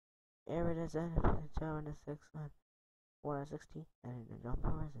 Here it is at 460 and the jump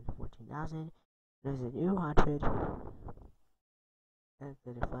over is 14,000. There's a new 100 and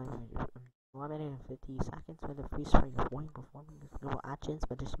 1 minute and 50 seconds with a free spring of point performing the actions,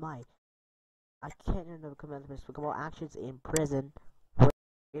 but it's my I can't end up command the actions in prison.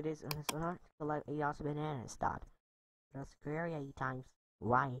 It is an start to collect 8,000 bananas. Dot. The secret area 8 times.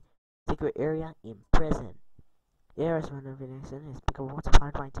 Why? Secret area in prison. Areas when the venison is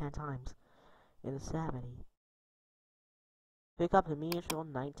multiplied by 10 times. In 70. Pick up the minion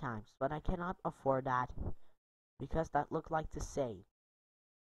 9 times, but I cannot afford that. Because that looked like to save.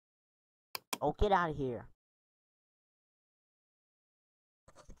 Oh, get out of here.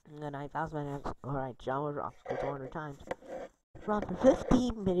 The 9,000 bananas. Alright, jump over obstacles 200 times. Run for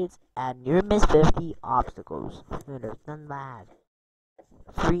 15 minutes and near miss 50 obstacles. There's none bad.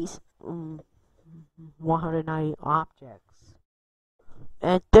 Freeze 190 objects.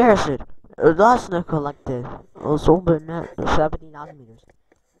 And there's it. That's not collected. Also banana 70,000 meters.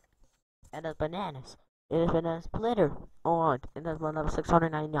 And the bananas. It is banana splitter. On. And that's level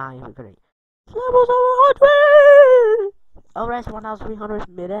 699. Great. Level 700! Alright,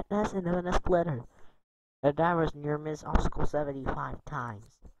 1,300 bananas and the banana splitter. The dimer's near miss obstacle 75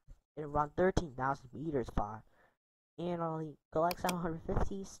 times. It run 13,000 meters far. And only collect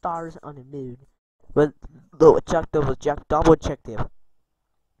 750 stars on the moon. But the objective was double objective.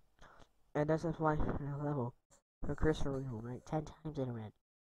 And that's why level. Her cursor will right 10 times in red.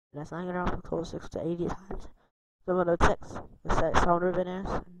 And that's not gonna obstacle 6 to 80 times. Some of the text. The 600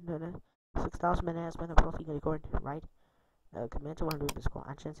 bananas. 6,000 bananas by the profit going right. Command to 100 physical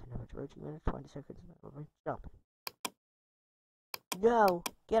actions and over 13 minutes, 20 seconds, jump. No!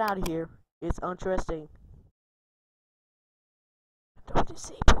 Get out of here. It's interesting. Don't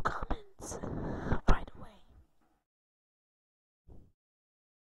disable comments right away.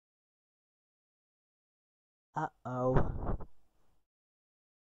 Uh-oh.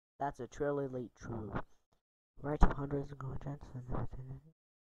 That's a truly true. Right to hundreds and go chance and everything.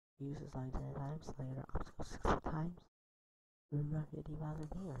 Uses like 10 times, later obstacle 60 times. We run 50,000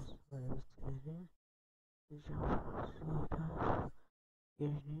 meters. What it was doing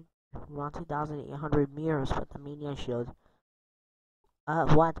here. Run 2,800 meters with the Minion shield.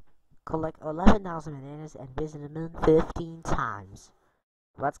 What? Collect 11,000 bananas and visit the moon 15 times.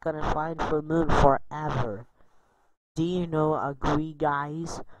 What's gonna find for moon forever? Do you know, agree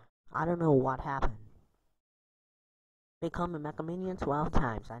guys? I don't know what happened. Become a Mecha Minion 12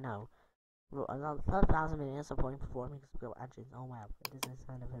 times, I know. 12,000 bananas supporting performing skill actions. Oh wow, this is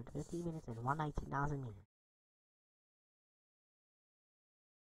kind of 50 minutes and 119,000 meters.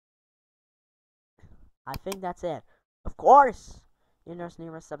 I think that's it. Of course! There's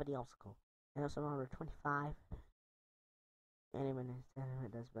nearest 70 obstacle. And there's 125. And even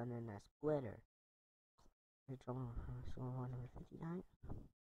it does banana splitter. It's 150 times.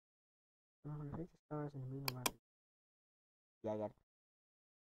 150 stars in the moon run. Yeah, I get it.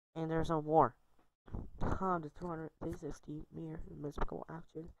 And there's no more. The 260 meter mystical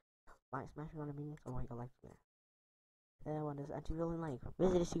action. By smashing on a minion, so I like that. That one is anti-villain link.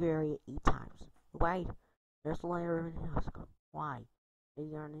 Visit the secret area 8 times. Wait, there's the layer of an obstacle. Why?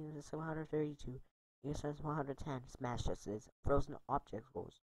 These are named 732. It says 110. Smash just is frozen object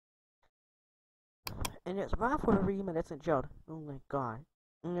goes. And it's right for 3 minutes and jump. Oh my god.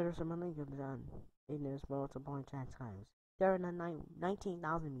 And there's a money done. It is multiplied 10 times. There are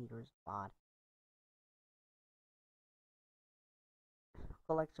 19,000 meters. Odd.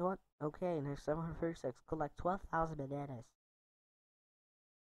 Collect what? Okay, and there's 736. Collect 12,000 bananas.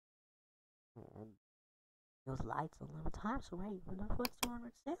 And those lights 11 times away. But that's what's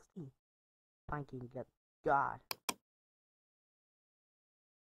 260. I can get God.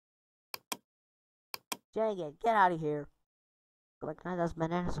 Jagged, get out of here. Collect 9,000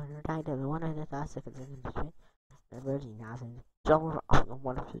 bananas on your night and 100,000 seconds in the street. And 13,000. Jump over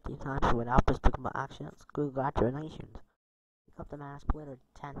 150 times without despicable actions. Congratulations. Pick up the banana splitter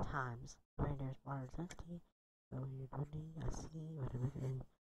 10 times. Right there's 160. So you're 20, I see. Within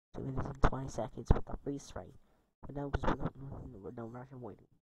 2 minutes and 20 seconds with the freeze rate. But no, with no Russian waiting.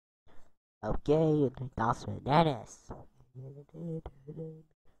 Okay, 3,000 bananas.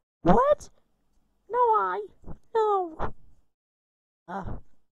 What? No, no.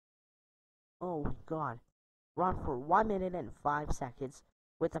 Oh my god. Run for 1 minute and 5 seconds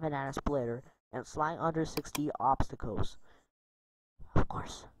with the banana splitter and slide under 60 obstacles. Of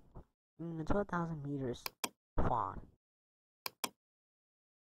course. 12,000 meters. Fun.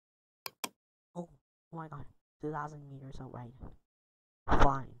 Oh my god. 2,000 meters alright.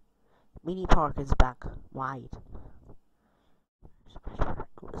 Fine. Mini Park is back wide.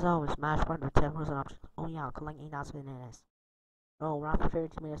 So, smash button with 10% options. Oh yeah, I'll collect 8,000 bananas. Oh, run for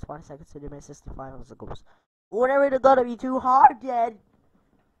 32 minutes, 40 seconds to the 65 obstacles. Whatever, it's gonna be too hard, then.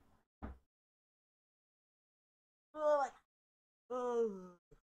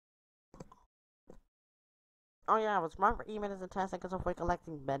 Oh yeah, I was wrong for even as a 10 seconds of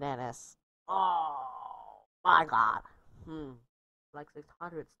collecting bananas. Oh my god. Like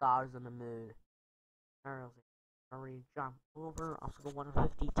 600 stars in the moon. Already jump over obstacle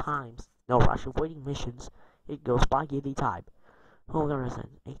 150 times. No rush avoiding missions. It goes by any time. Hold on a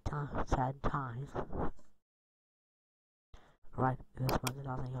second. 8 times, 10 times. Right, this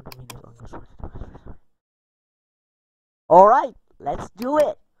 1,800 meters long goes. Alright, let's do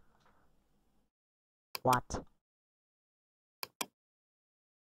it! What?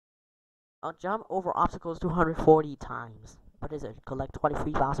 I'll jump over obstacles 240 times. What is it? Collect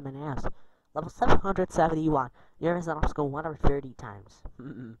 23,000 bananas. Level 771. There is an obstacle 130 times.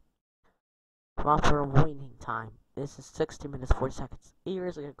 Run for avoiding time. This is 60 minutes 40 seconds. Here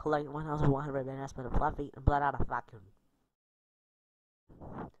is to collect 1,100 bananas with a flat feet and blood out of vacuum.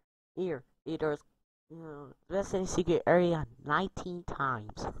 Here, there's Resident Secret Area 19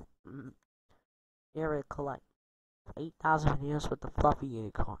 times. Here we collect 8,000 bananas with the fluffy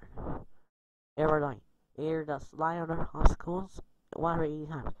unicorn. Every night. Here the slide under obstacles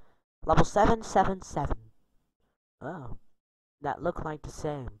 180 times. Level 777. Oh, that look like the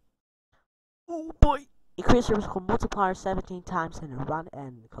same. Oh boy! Increase your obstacle multiplier 17 times and run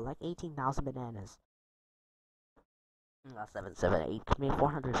and collect 18,000 bananas. 778 could mean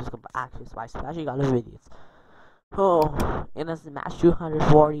 400 just actually spicy. Actually got no videos. Oh, and it's the match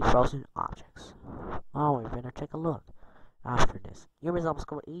 240 frozen objects. Oh, we better take a look after this. Your results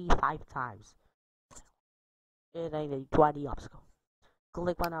go 85 times. It ain't a 20 obstacle.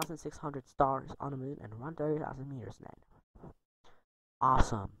 Collect 1,600 stars on the moon and run 30,000 meters then.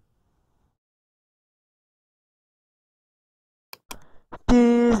 Awesome.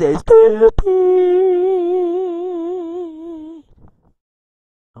 This is stupid.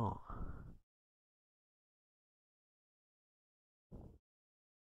 Oh.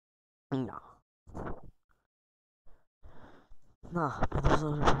 No. No, but this is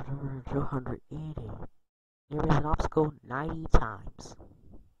over 280. There is an obstacle 90 times.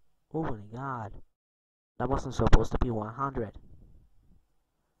 Oh my god. That wasn't supposed to be 100.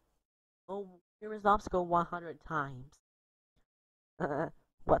 Oh, here is an obstacle 100 times.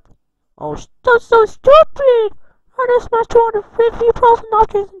 What? Oh, that's so stupid! I just smashed 250 frozen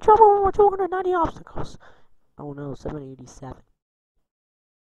objects and jump over 290 obstacles. Oh no, 787.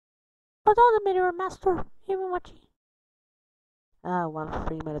 I thought the mirror master, even watching.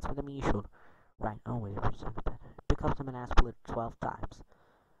 3 minutes with the mini shield. Right, oh wait, pick up the banana split 12 times.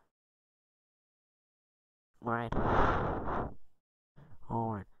 Alright.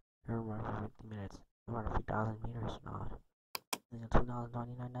 Alright. Here we are for 50 minutes. We're at 3,000 meters, not.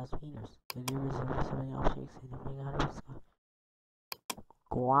 2,029 meters. The nearest is 70 objects and you bring out of.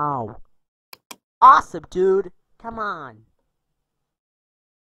 Wow. Awesome, dude! Come on!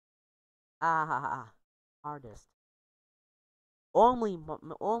 Artist. Only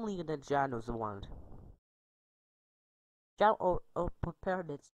the Janos want. Jump over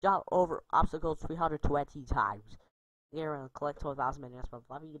preparedness. Jump over obstacles 320 times. Here and collect 12,000 bananas from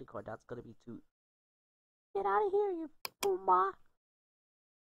Fluffy Unicorn. That's gonna be 2. Get out of here, you boomba!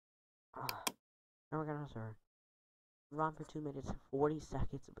 Now we're gonna start. Run for 2 minutes and 40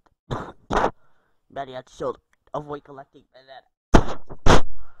 seconds. Betty had to show avoid collecting banana.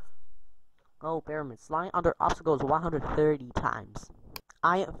 Oh, pyramid. Slide under obstacles 130 times.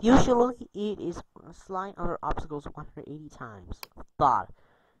 Usually it is slide under obstacles 180 times. Thought.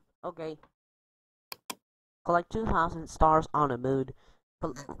 Okay. Collect 2,000 stars on the moon.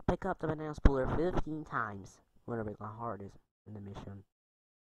 Pick up the banana splitter 15 times. Whatever the hardest in the mission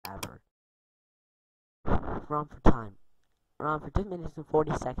ever. Run for time. Run for 2 minutes and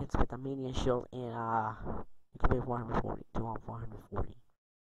 40 seconds with a Minion shield and it could be 440. 440.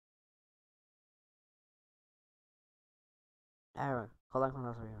 Error. Collect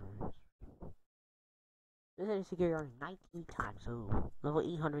 1,300. This is secure running 19 times. So level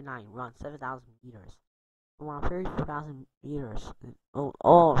 809. Run 7,000 meters. Around 34,000 meters.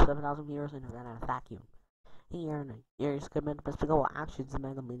 Oh, 7,000 meters in a vacuum. Here is command best go actions in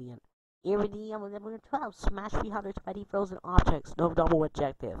Mega Minion. Iridium with level 12. Smash 320 frozen objects. No double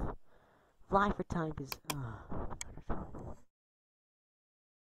objective. Fly for time is.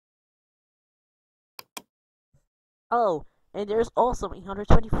 Oh, and there's also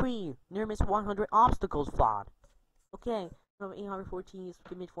 823. Near miss 100 obstacles fought. Okay, number 814 is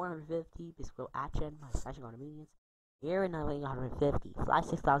commit 450. Bisco action by smashing on the minions. Here and number 850. Fly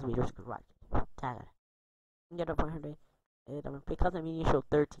 6,000 meters to right. Tag it. Get up 100. And I'm gonna pick up the minion show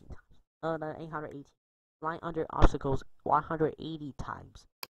 13 times. 818. Fly under obstacles 180 times.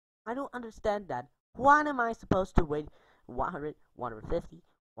 I don't understand that. Why am I supposed to wait 100, 150,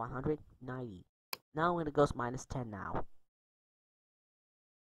 190? Now it goes -10 now.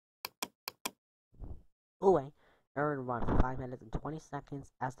 Oh wait, error run for 5 minutes and 20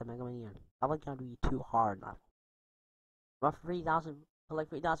 seconds as the Mega Minion. Probably gonna be too hard now. Run for 3,000, collect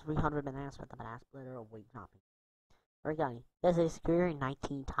 3,300 bananas with the banana splitter or weight chopping. Origami. This is scary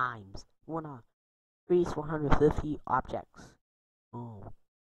 19 times. Wanna freeze 450 objects. Oh.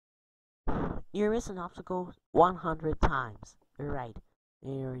 You miss an obstacle 100 times. You're right.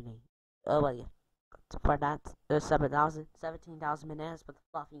 Oh wait. For that, there's 17,000 bananas with the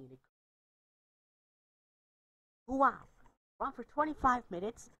fluffy unicorn. Wow. Run for 25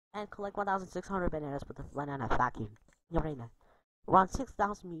 minutes and collect 1,600 bananas with the banana vacuum. You're right. Run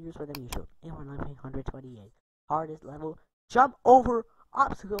 6,000 meters with a mutual. And 128. Hardest level. Jump over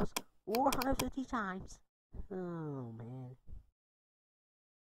obstacles 450 times. Oh man.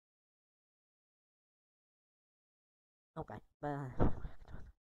 Okay,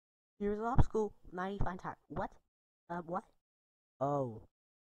 here's an obstacle 95 times. What? What? Oh,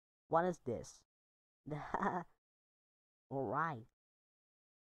 what is this? Alright.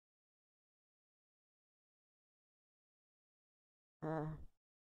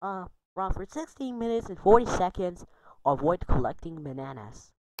 Run for 16 minutes and 40 seconds. Avoid collecting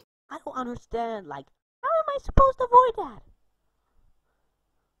bananas. I don't understand. Like, how am I supposed to avoid that?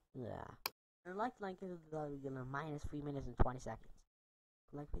 Yeah. I like -3 minutes and 20 seconds.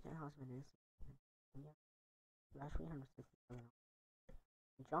 Collect 50,000 bananas. Yeah. Rush 367.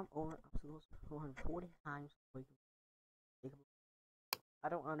 Jump over obstacles 440 times. I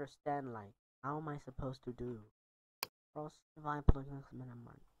don't understand. Like, how am I supposed to do? Cross divine plugging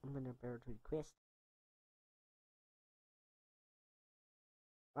minimum. I'm gonna bear to request.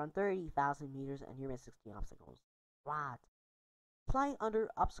 Run 30,000 meters and you miss 16 obstacles. What? Fly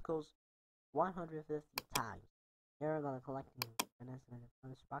under obstacles 150 times. You're gonna collect an estimate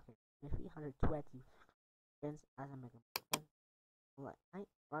on this rocket. 320 spins as a mega.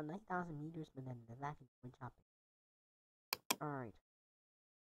 Run 9,000 meters, but then the vacuum when chopping. Alright.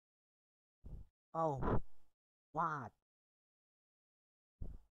 Oh. What?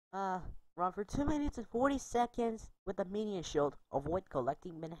 Run for 2 minutes and 40 seconds with the Minion shield. Avoid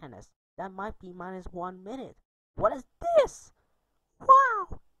collecting bananas. That might be -1 minute. What is this?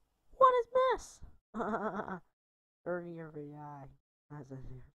 Wow! What is this? Earlier VI as a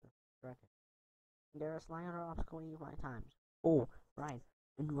record. There is line under obstacle 85 times. Oh, right.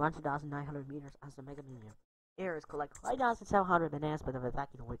 And run 2,900 meters as the Mega Minion. Errors collect 5,700 bananas but the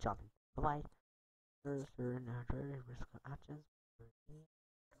vacuum wood chopping. Bye-bye. There's risk actions.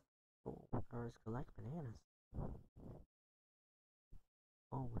 Oh, errors collect bananas.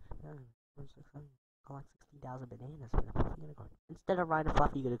 Oh, collect 60,000 bananas for the fluffy unicorn. Instead of riding a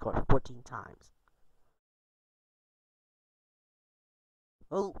fluffy unicorn 14 times.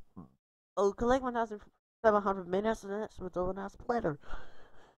 Oh, collect 1,700 bananas with the banana splitter.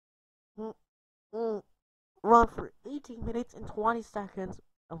 Run for 18 minutes and 20 seconds,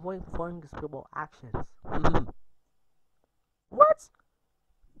 avoiding performing disputable actions. What?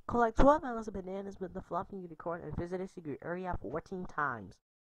 Collect 12,000 bananas with the fluffy unicorn and visit a secret area 14 times.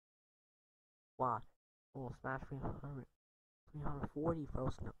 Wow. Oh, smash 340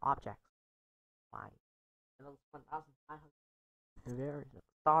 frozen objects. Why? 1,500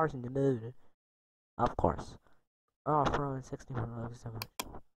 stars in the moon. Of course. Oh, throwing 61 so much.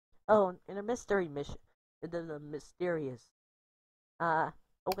 Oh, in a mystery mission. The mysterious.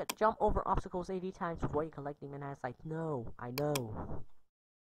 Okay, jump over obstacles 80 times before you collecting bananas. Like, no, I know.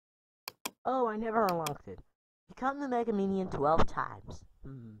 Oh, I never unlocked it. Become the Mega Minion 12 times.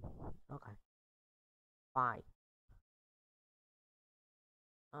 Okay. Fine.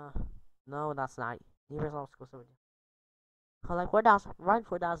 No, that's not. Nearest obstacle 70. Collect 4,000, run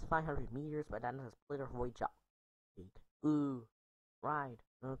 4,500 meters, but then a splitter void job. Ooh, right.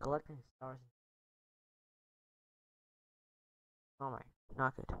 Collecting stars. Alright,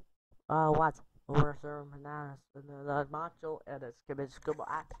 not good. What? Over server bananas, the module and the scribble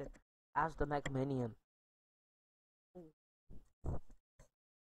action as the Mega Minion.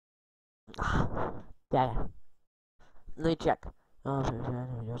 Yeah. Let me check.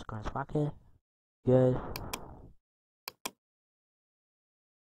 Just gonna rocket. Good.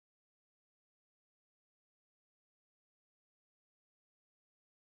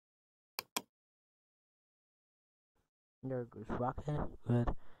 There goes rocket.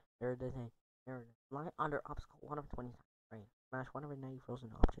 Good. There it is. There it is. Fly under obstacle 1 of 20 times. Right. Smash 190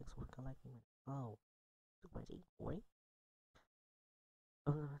 frozen objects when collecting it. Oh. 2.8. Wait.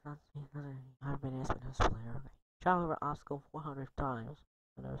 Oh, that's another 100 minutes with this player. Travel over obstacle 400 times.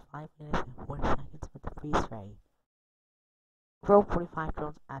 And there's 5 minutes and 40 seconds with the freeze ray. Throw 45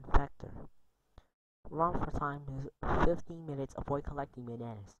 drones at vector. Run for time is 15 minutes. Avoid collecting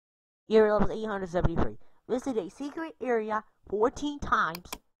bananas. Area level 873. Visit a secret area 14 times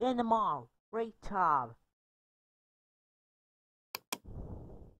in the mall. Great job.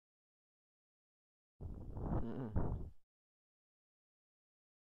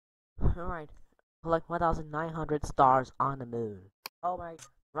 Alright. Collect 1,900 stars on the moon. Alright.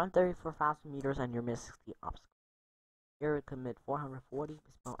 Run 34,000 meters and you'll miss 60 obstacles. Area commit 440.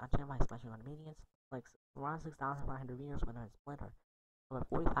 Spell action by smashing on the minions. Like run 6,500 meters when it's splinter. Collect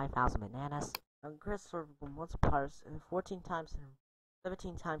 45,000 bananas. And crystal multipliers 14 times and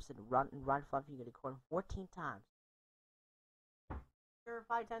 17 times and run fluffy get a quarter 14 times.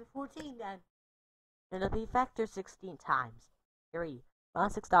 Purify 10 14 then. And it'll be factor 16 times. Area. Run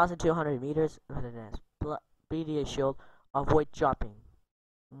 6,200 meters with an BDA shield. Avoid jumping.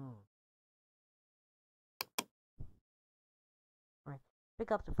 Right.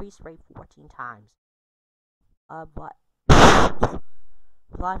 Pick up the free spray 14 times. But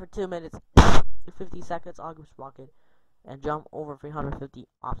fly for 2 minutes, 50 seconds, August rocket, and jump over 350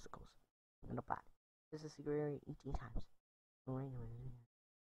 obstacles in the back. This is secret area 18 times.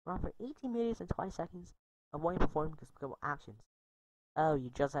 Run for 18 minutes and 20 seconds, avoid performing despicable actions. Oh, you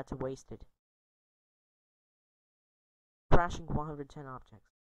just had to waste it. Crashing 110 objects.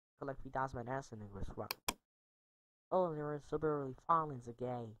 Collect 3,000 bananas in English rock. Oh, there are suburban fallings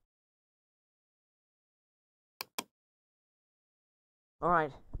again.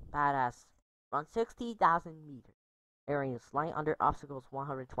 Alright, badass. Run 60,000 meters. Area slide under obstacles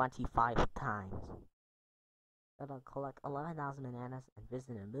 125 times. That'll collect 11,000 bananas and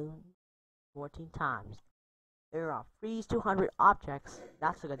visit the moon 14 times. There are freeze 200 objects.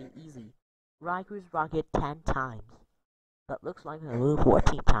 That's gonna be easy. Ride cruise rocket 10 times. That looks like the moon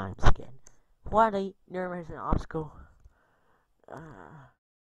 14 times again. 40 near an obstacle.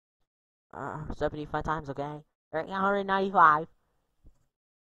 75 times, okay? 195.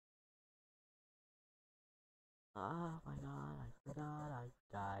 Oh my god, I forgot I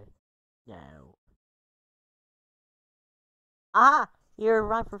died. No. Ah! You're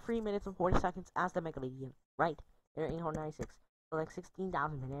right for 3 minutes and 40 seconds as the Mega Minion. Right. You're 896. Collect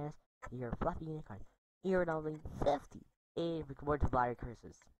 16,000 bananas. You're fluffy unicorn. You're only 50. A multiplier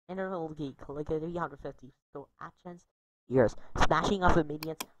curses. Interval key. Collect 350. So actions. Yours. Smashing off the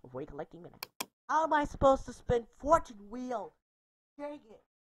minions. Avoid collecting bananas. How am I supposed to spin fortune wheel? Dang it.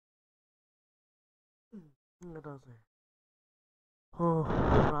 Oh,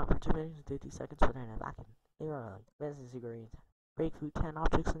 run for 2 minutes and 50 seconds for then back in. You're this is green. Break through 10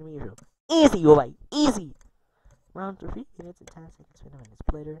 objects in the meter. Easy, boy! Easy! Round 3 minutes and 10 seconds for the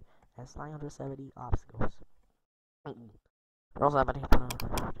splitter and slide under 70 obstacles. Roll 70.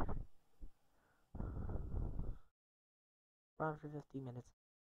 Run for 50 minutes.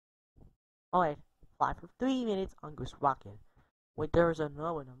 Alright, fly for 3 minutes on Goose Rocket. Wait, there's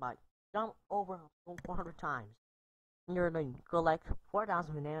another one. Jump over 400 times. You're going to collect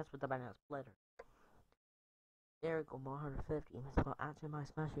 4,000 bananas with the banana splitter. There we go, 150. Let's go answer my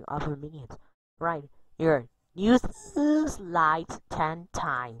smashing offer minions. Right, you're use lights 10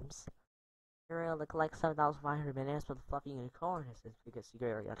 times. You're able to collect 7,500 bananas with the fluffy unicorn because you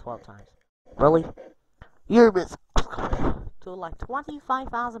area 12 times. Really? You're miss to like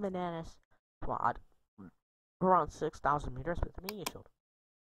 25,000 bananas. Quad. Around 6,000 meters with the minion shield.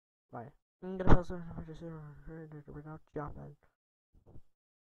 Right. I'm gonna post without jumping.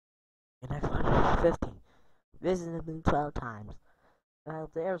 The next 150. Visit the moon 12 times.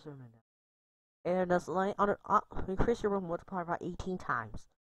 There's a minute. And slide under increase your room multiplier by 18 times.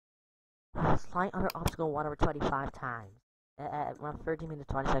 Slide under obstacle 1 over 25 times. Run 30 minutes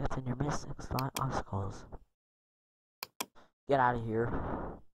 20 seconds and you're missing 5 obstacles. Get out of here.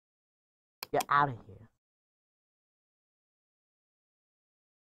 Get out of here.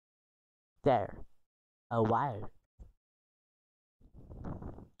 There. Oh, wow.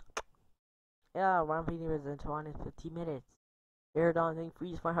 Yeah, one video is in 50 minutes. Air daunting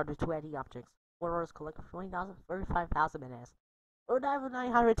freeze 420 objects. Warriors collect 20,000, 35,000 bananas. Oh,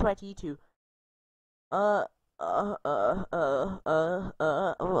 922.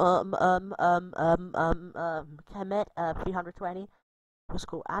 Commit 320.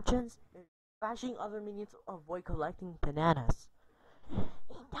 School actions. Bashing other minions. Avoid collecting bananas.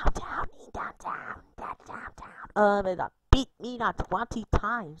 Downtown. They beat me not 20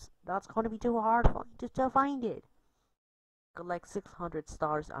 times. That's gonna be too hard for me to find it. Collect 600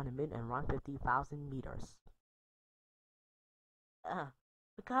 stars on a moon and run 50,000 meters.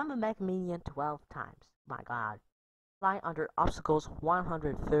 Become a Mega Minion 12 times. My god. Fly under obstacles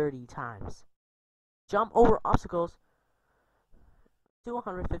 130 times. Jump over obstacles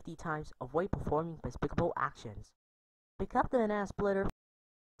 250 times. Avoid performing despicable actions. Pick up the banana splitter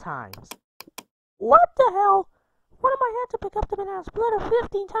times. What the hell? What am I had to pick up the banana splitter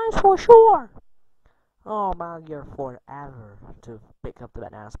 15 times for sure? Oh man, you're forever to pick up the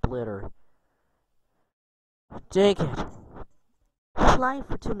banana splitter. Take it. Fly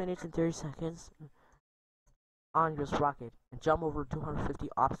for 2 minutes and 30 seconds on your rocket and jump over 250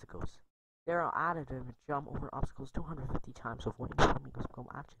 obstacles. There are additive and jump over obstacles 250 times avoiding performing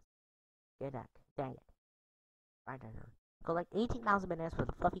despicable actions. Get that. Dang it. Right there. Collect 18,000 bananas for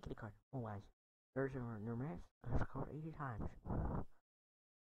the fluffy kitty card. Oh, why? There's your numerous. There's a card 80 times.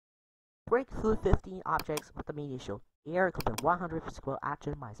 Break through 15 objects with the minion shield. Here comes 100 physical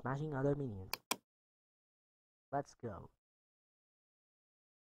action by smashing other minions. Let's go.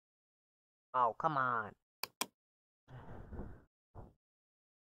 Oh, come on.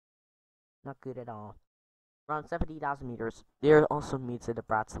 Not good at all. Run 70,000 meters. There also meets in the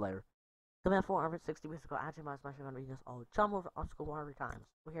Brat Slayer. Command 460 physical action by smashing other minions. Oh, jump over obstacle 100 times.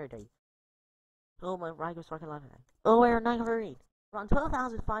 We're here today. Oh, my right goes fucking left. Oh, we're 9 Run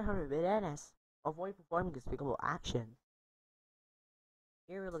 12,500 bananas. Avoid performing despicable action.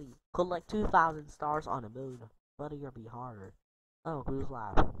 Eerily, collect 2,000 stars on the moon. But you'll be harder. Oh, who's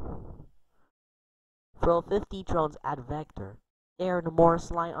loud? Throw 50 drones at vector. Air the more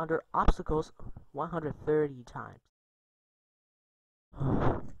slide under obstacles 130 times.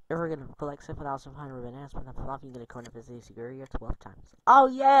 We're gonna collect 7,500 bananas, but I'm fluffing gonna corner this AC area 12 times. Oh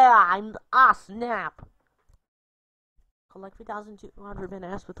yeah, snap! Collect 3,200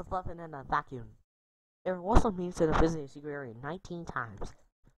 bananas with a fluff and then a vacuum. It also means to the business secret area 19 times.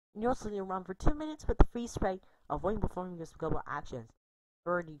 And you also need to run for 2 minutes with the freeze spray, avoiding performing despicable actions.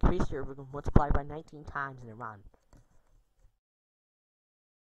 Or decrease your multiply by 19 times in a run.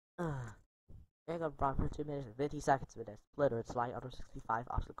 You're gonna run for 2 minutes and 50 seconds with a splitter and slide under 65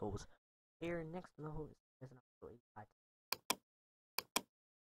 obstacles. Here, next level is an obstacle 85.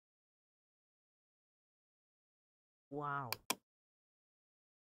 Wow.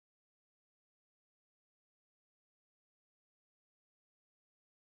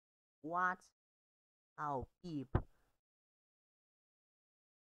 What? Oh, beep.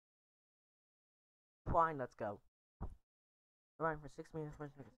 Fine, let's go. Run for 6 minutes,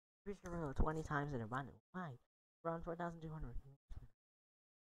 40 seconds. Reach the road 20 times in a run. Why? Run 4,200.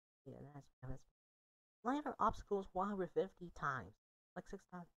 Yeah, that's. Land on obstacles 150 times. Like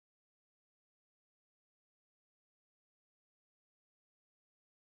 6,000.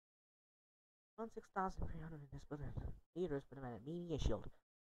 Run 6,300 meters with a medium shield.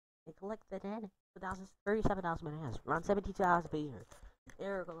 They collect the dead 37,000 bananas. Run 72,000 meters.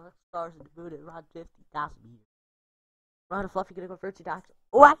 Air collect stars in the moon and run 50,000 meters. Run a fluffy gonna go 30 times.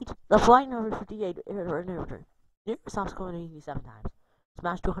 Wait! The flight number 58 nearest obstacle 87 times.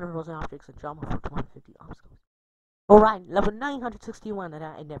 Smash 200 rolls and objects and jump over 250 obstacles. Alright, level 961 that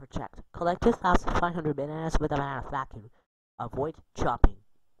I never checked. Collect 2,500 bananas with a banana vacuum. Avoid jumping.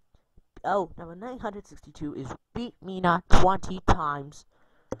 Oh, number 962 is beat me not 20 times.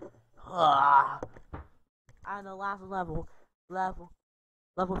 And the last level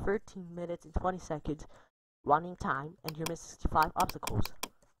 13 minutes and 20 seconds running time, and you miss 65 obstacles.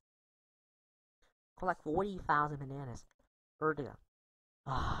 Collect 40,000 bananas. Earlier.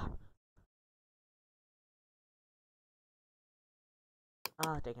 Dang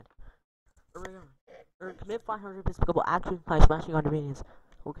it. Commit 500 despicable actions by smashing on the minions.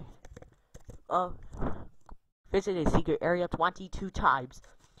 Okay. Visit a secret area 22 times.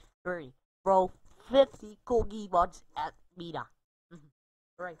 Hurry. Throw 50 cookie buds at Mina.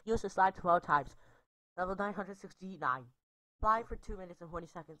 Alright, use the slide 12 times. Level 969. Fly for 2 minutes and 20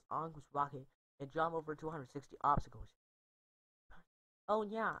 seconds on with rocket and jump over 260 obstacles. Oh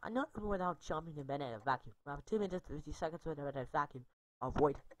yeah, another one without jumping and banana vacuum. About 2 minutes and 50 seconds with a banana vacuum.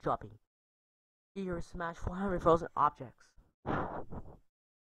 Avoid jumping. Here smash 400 frozen objects.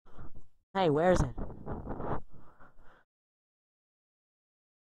 Hey, where is it?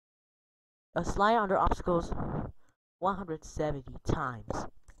 A slide under obstacles 170 times.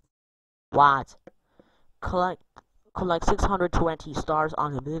 What? Collect 620 stars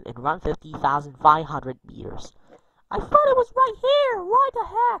on the moon and run 50,500 meters. I thought it was right here! Why the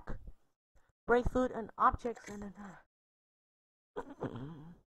heck? Break food and objects and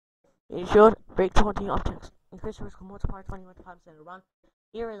you should break 20 objects. Increase your risk of multiply 21 times in a run.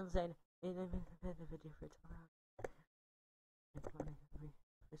 Here is in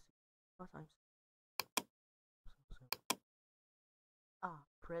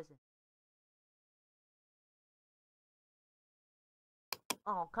prison.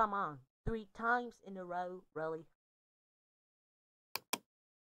 Oh, come on. 3 times in a row, really?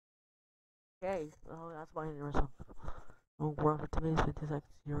 Okay, oh, that's why there was some. Oh, we're on for 2 minutes, 50 seconds.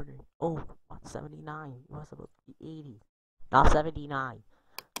 Oh, what, 79? You must have be 80. Not 79.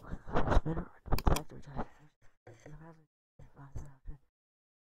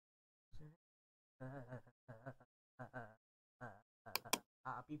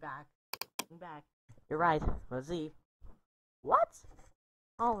 I'll be back. I'm back. You're right. Let's see. What?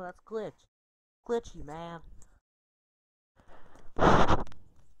 Oh, that's glitch. Glitchy, man.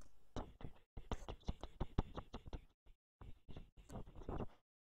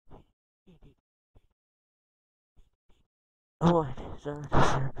 Oh,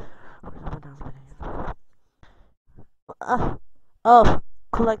 oh,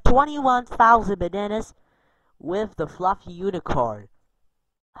 collect 21,000 bananas with the fluffy unicorn.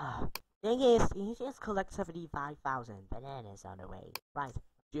 Thing is, you just collect 75,000 bananas on the way. Right.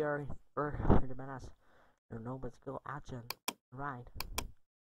 Jerry, for the bananas. Your noble skill action. Right.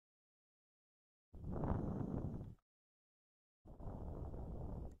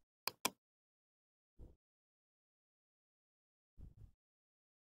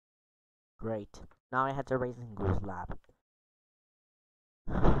 Great. Now I have to raise in Goose Lab.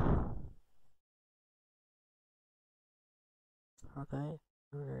 Okay.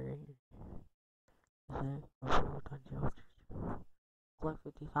 Collect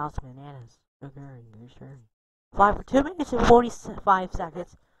 50,000 bananas. Okay, you're sure. Fly for 2 minutes and 45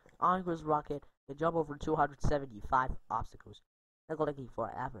 seconds. On goes rocket. Then jump over 275 obstacles. They're collecting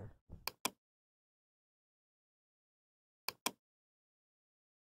forever.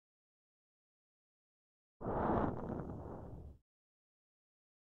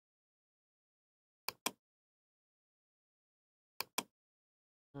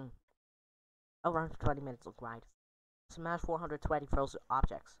 Around 20 minutes look right. Smash 420 frozen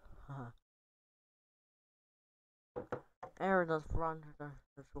objects. Error does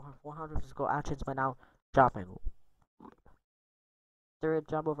 400 physical actions by now jumping. Third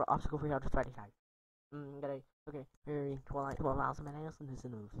jump over obstacle 320 times. Okay, here 12,000 bananas and this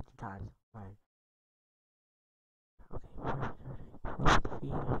is 50 times. Right. Okay.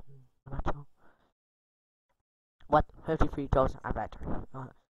 What? 53 toes are better.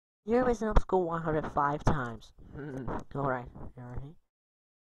 Here is an obstacle 105 times. Alright.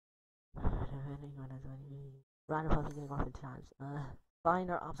 Run of getting off 50 times.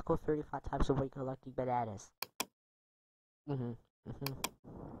 Find our obstacle 35 times so we collecting bananas.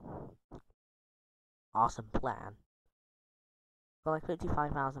 Awesome plan. Collect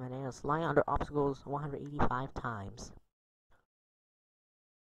 55,000 bananas. Lie under obstacles 185 times.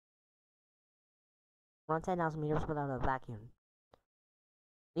 Run 10,000 meters without a vacuum.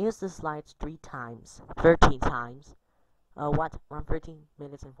 Use the slides 3 times. 13 times. What? Run 13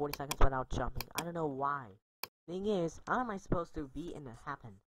 minutes and 40 seconds without jumping. I don't know why. Thing is, how am I supposed to be in the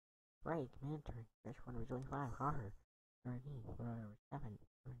happen? Right, mandatory. Dash 1 was 25. Harder. 13. 7.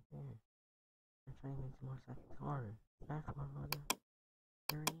 Right there. 20 minutes more seconds harder. Dash 1 was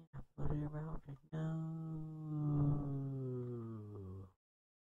 30. Uploaded around. No.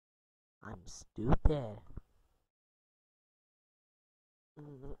 I'm stupid.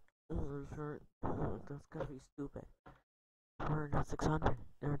 That's gonna be stupid. We're not 600.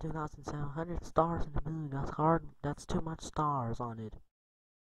 There are 2,700 stars in the moon. That's hard. That's too much stars on it.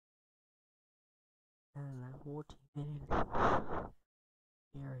 14 minutes.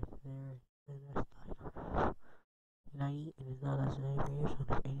 There. And I eat, and it's not as many meters, so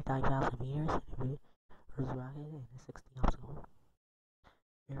there's 85,000 meters, and there's a rocket, and a 60 obstacle.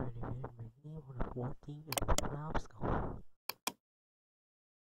 There, and there's a 14, and there's an obstacle.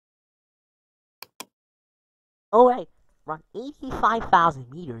 Oh, wait. Run 85,000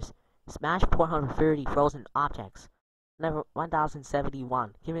 meters. Smash 430 frozen objects. Level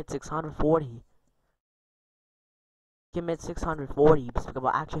 1071. Commit 640. Commit 640 despicable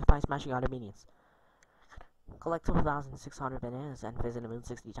actions by smashing other minions. Collect 2,600 bananas and visit the moon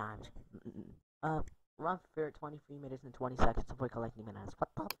 60 times. Run for 23 minutes and 20 seconds before collecting bananas. What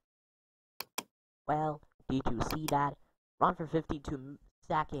the? Well, did you see that? Run for 52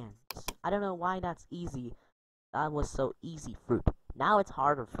 seconds. I don't know why that's easy. That was so easy, fruit. Now it's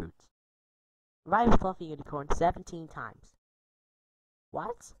harder, fruit. Ride Fluffy Unicorn 17 times.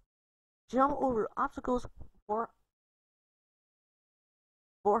 What? Jump over obstacles for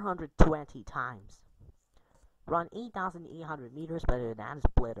 420 times. Run 8,800 meters by the banana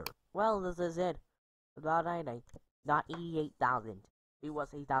splitter. Well, this is it. About 90, not 88,000. It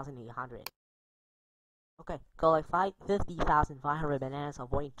was 8,800. Okay, collect 50,500 bananas,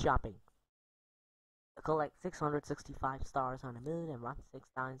 avoid jumping. Collect 665 stars on the moon and run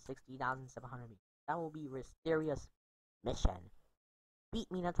 60,700 meters. That will be a mysterious mission.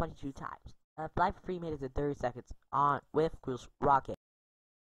 Beat Mina 22 times. Fly for 3 minutes and 30 seconds on with cruise rocket.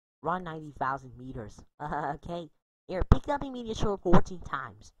 Run 90,000 meters. Okay. Here, pick up a meteor shower 14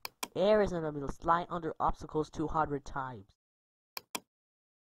 times. Air is in the middle. Slide under obstacles 200 times.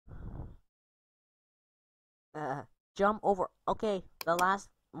 Jump over. Okay, the last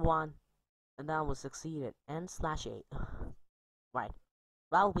one, and that was succeeded. N/8. Right.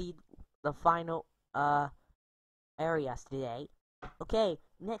 That'll be the final areas today. Okay,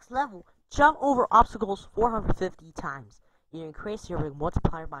 next level. Jump over obstacles 450 times. You increase your ring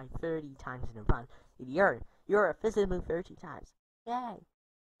multiplier by 30 times in a run. You're a physical move 30 times. Yay!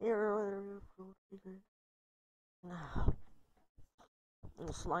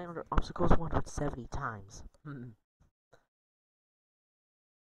 Slide under obstacles 170 times.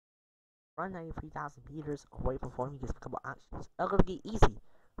 Run 93,000 meters away performing these couple actions. That's gonna be easy.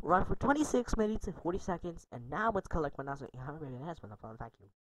 Run for 26 minutes and 40 seconds, and now let's collect 1,800 minutes with a fun vacuum.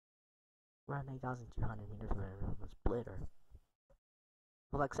 Run 8,200 meters with a splitter.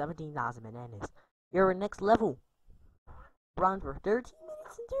 Collect 17,000 bananas. You're next level. Run for 13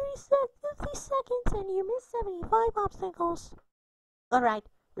 minutes and 50 seconds, and you miss 75 obstacles. Alright,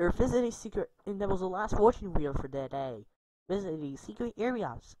 you're visiting secret, and that was the last fortune wheel for that day. Visiting secret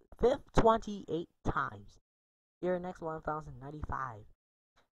areas 28 times. Your next 1,095.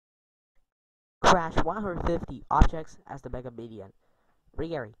 Crash 150 objects as the Mega Minion.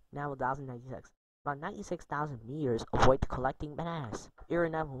 Re-area, now 1,096. Run 96,000 meters, avoid collecting bananas. Area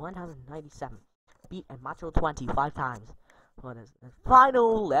level 197. Beat a macho 25 times. What is the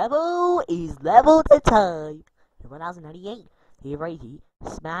final level? Is level the time. 1,098. Here ready.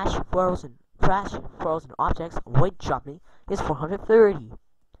 Smash frozen. Crash frozen objects, avoid jumping. Is 430.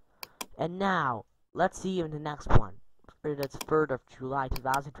 And now, let's see you in the next one. That's 3rd of July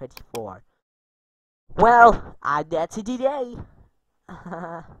 2024. Well, that's it today.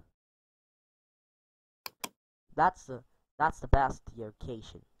 that's the best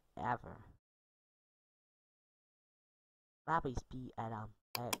occasion ever. Please be at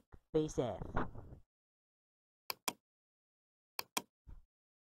base F.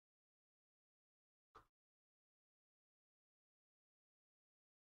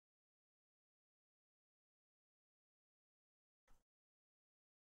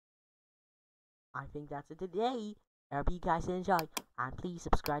 I think that's it today. I hope you guys enjoy, and please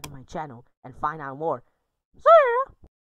subscribe to my channel and find out more. See ya!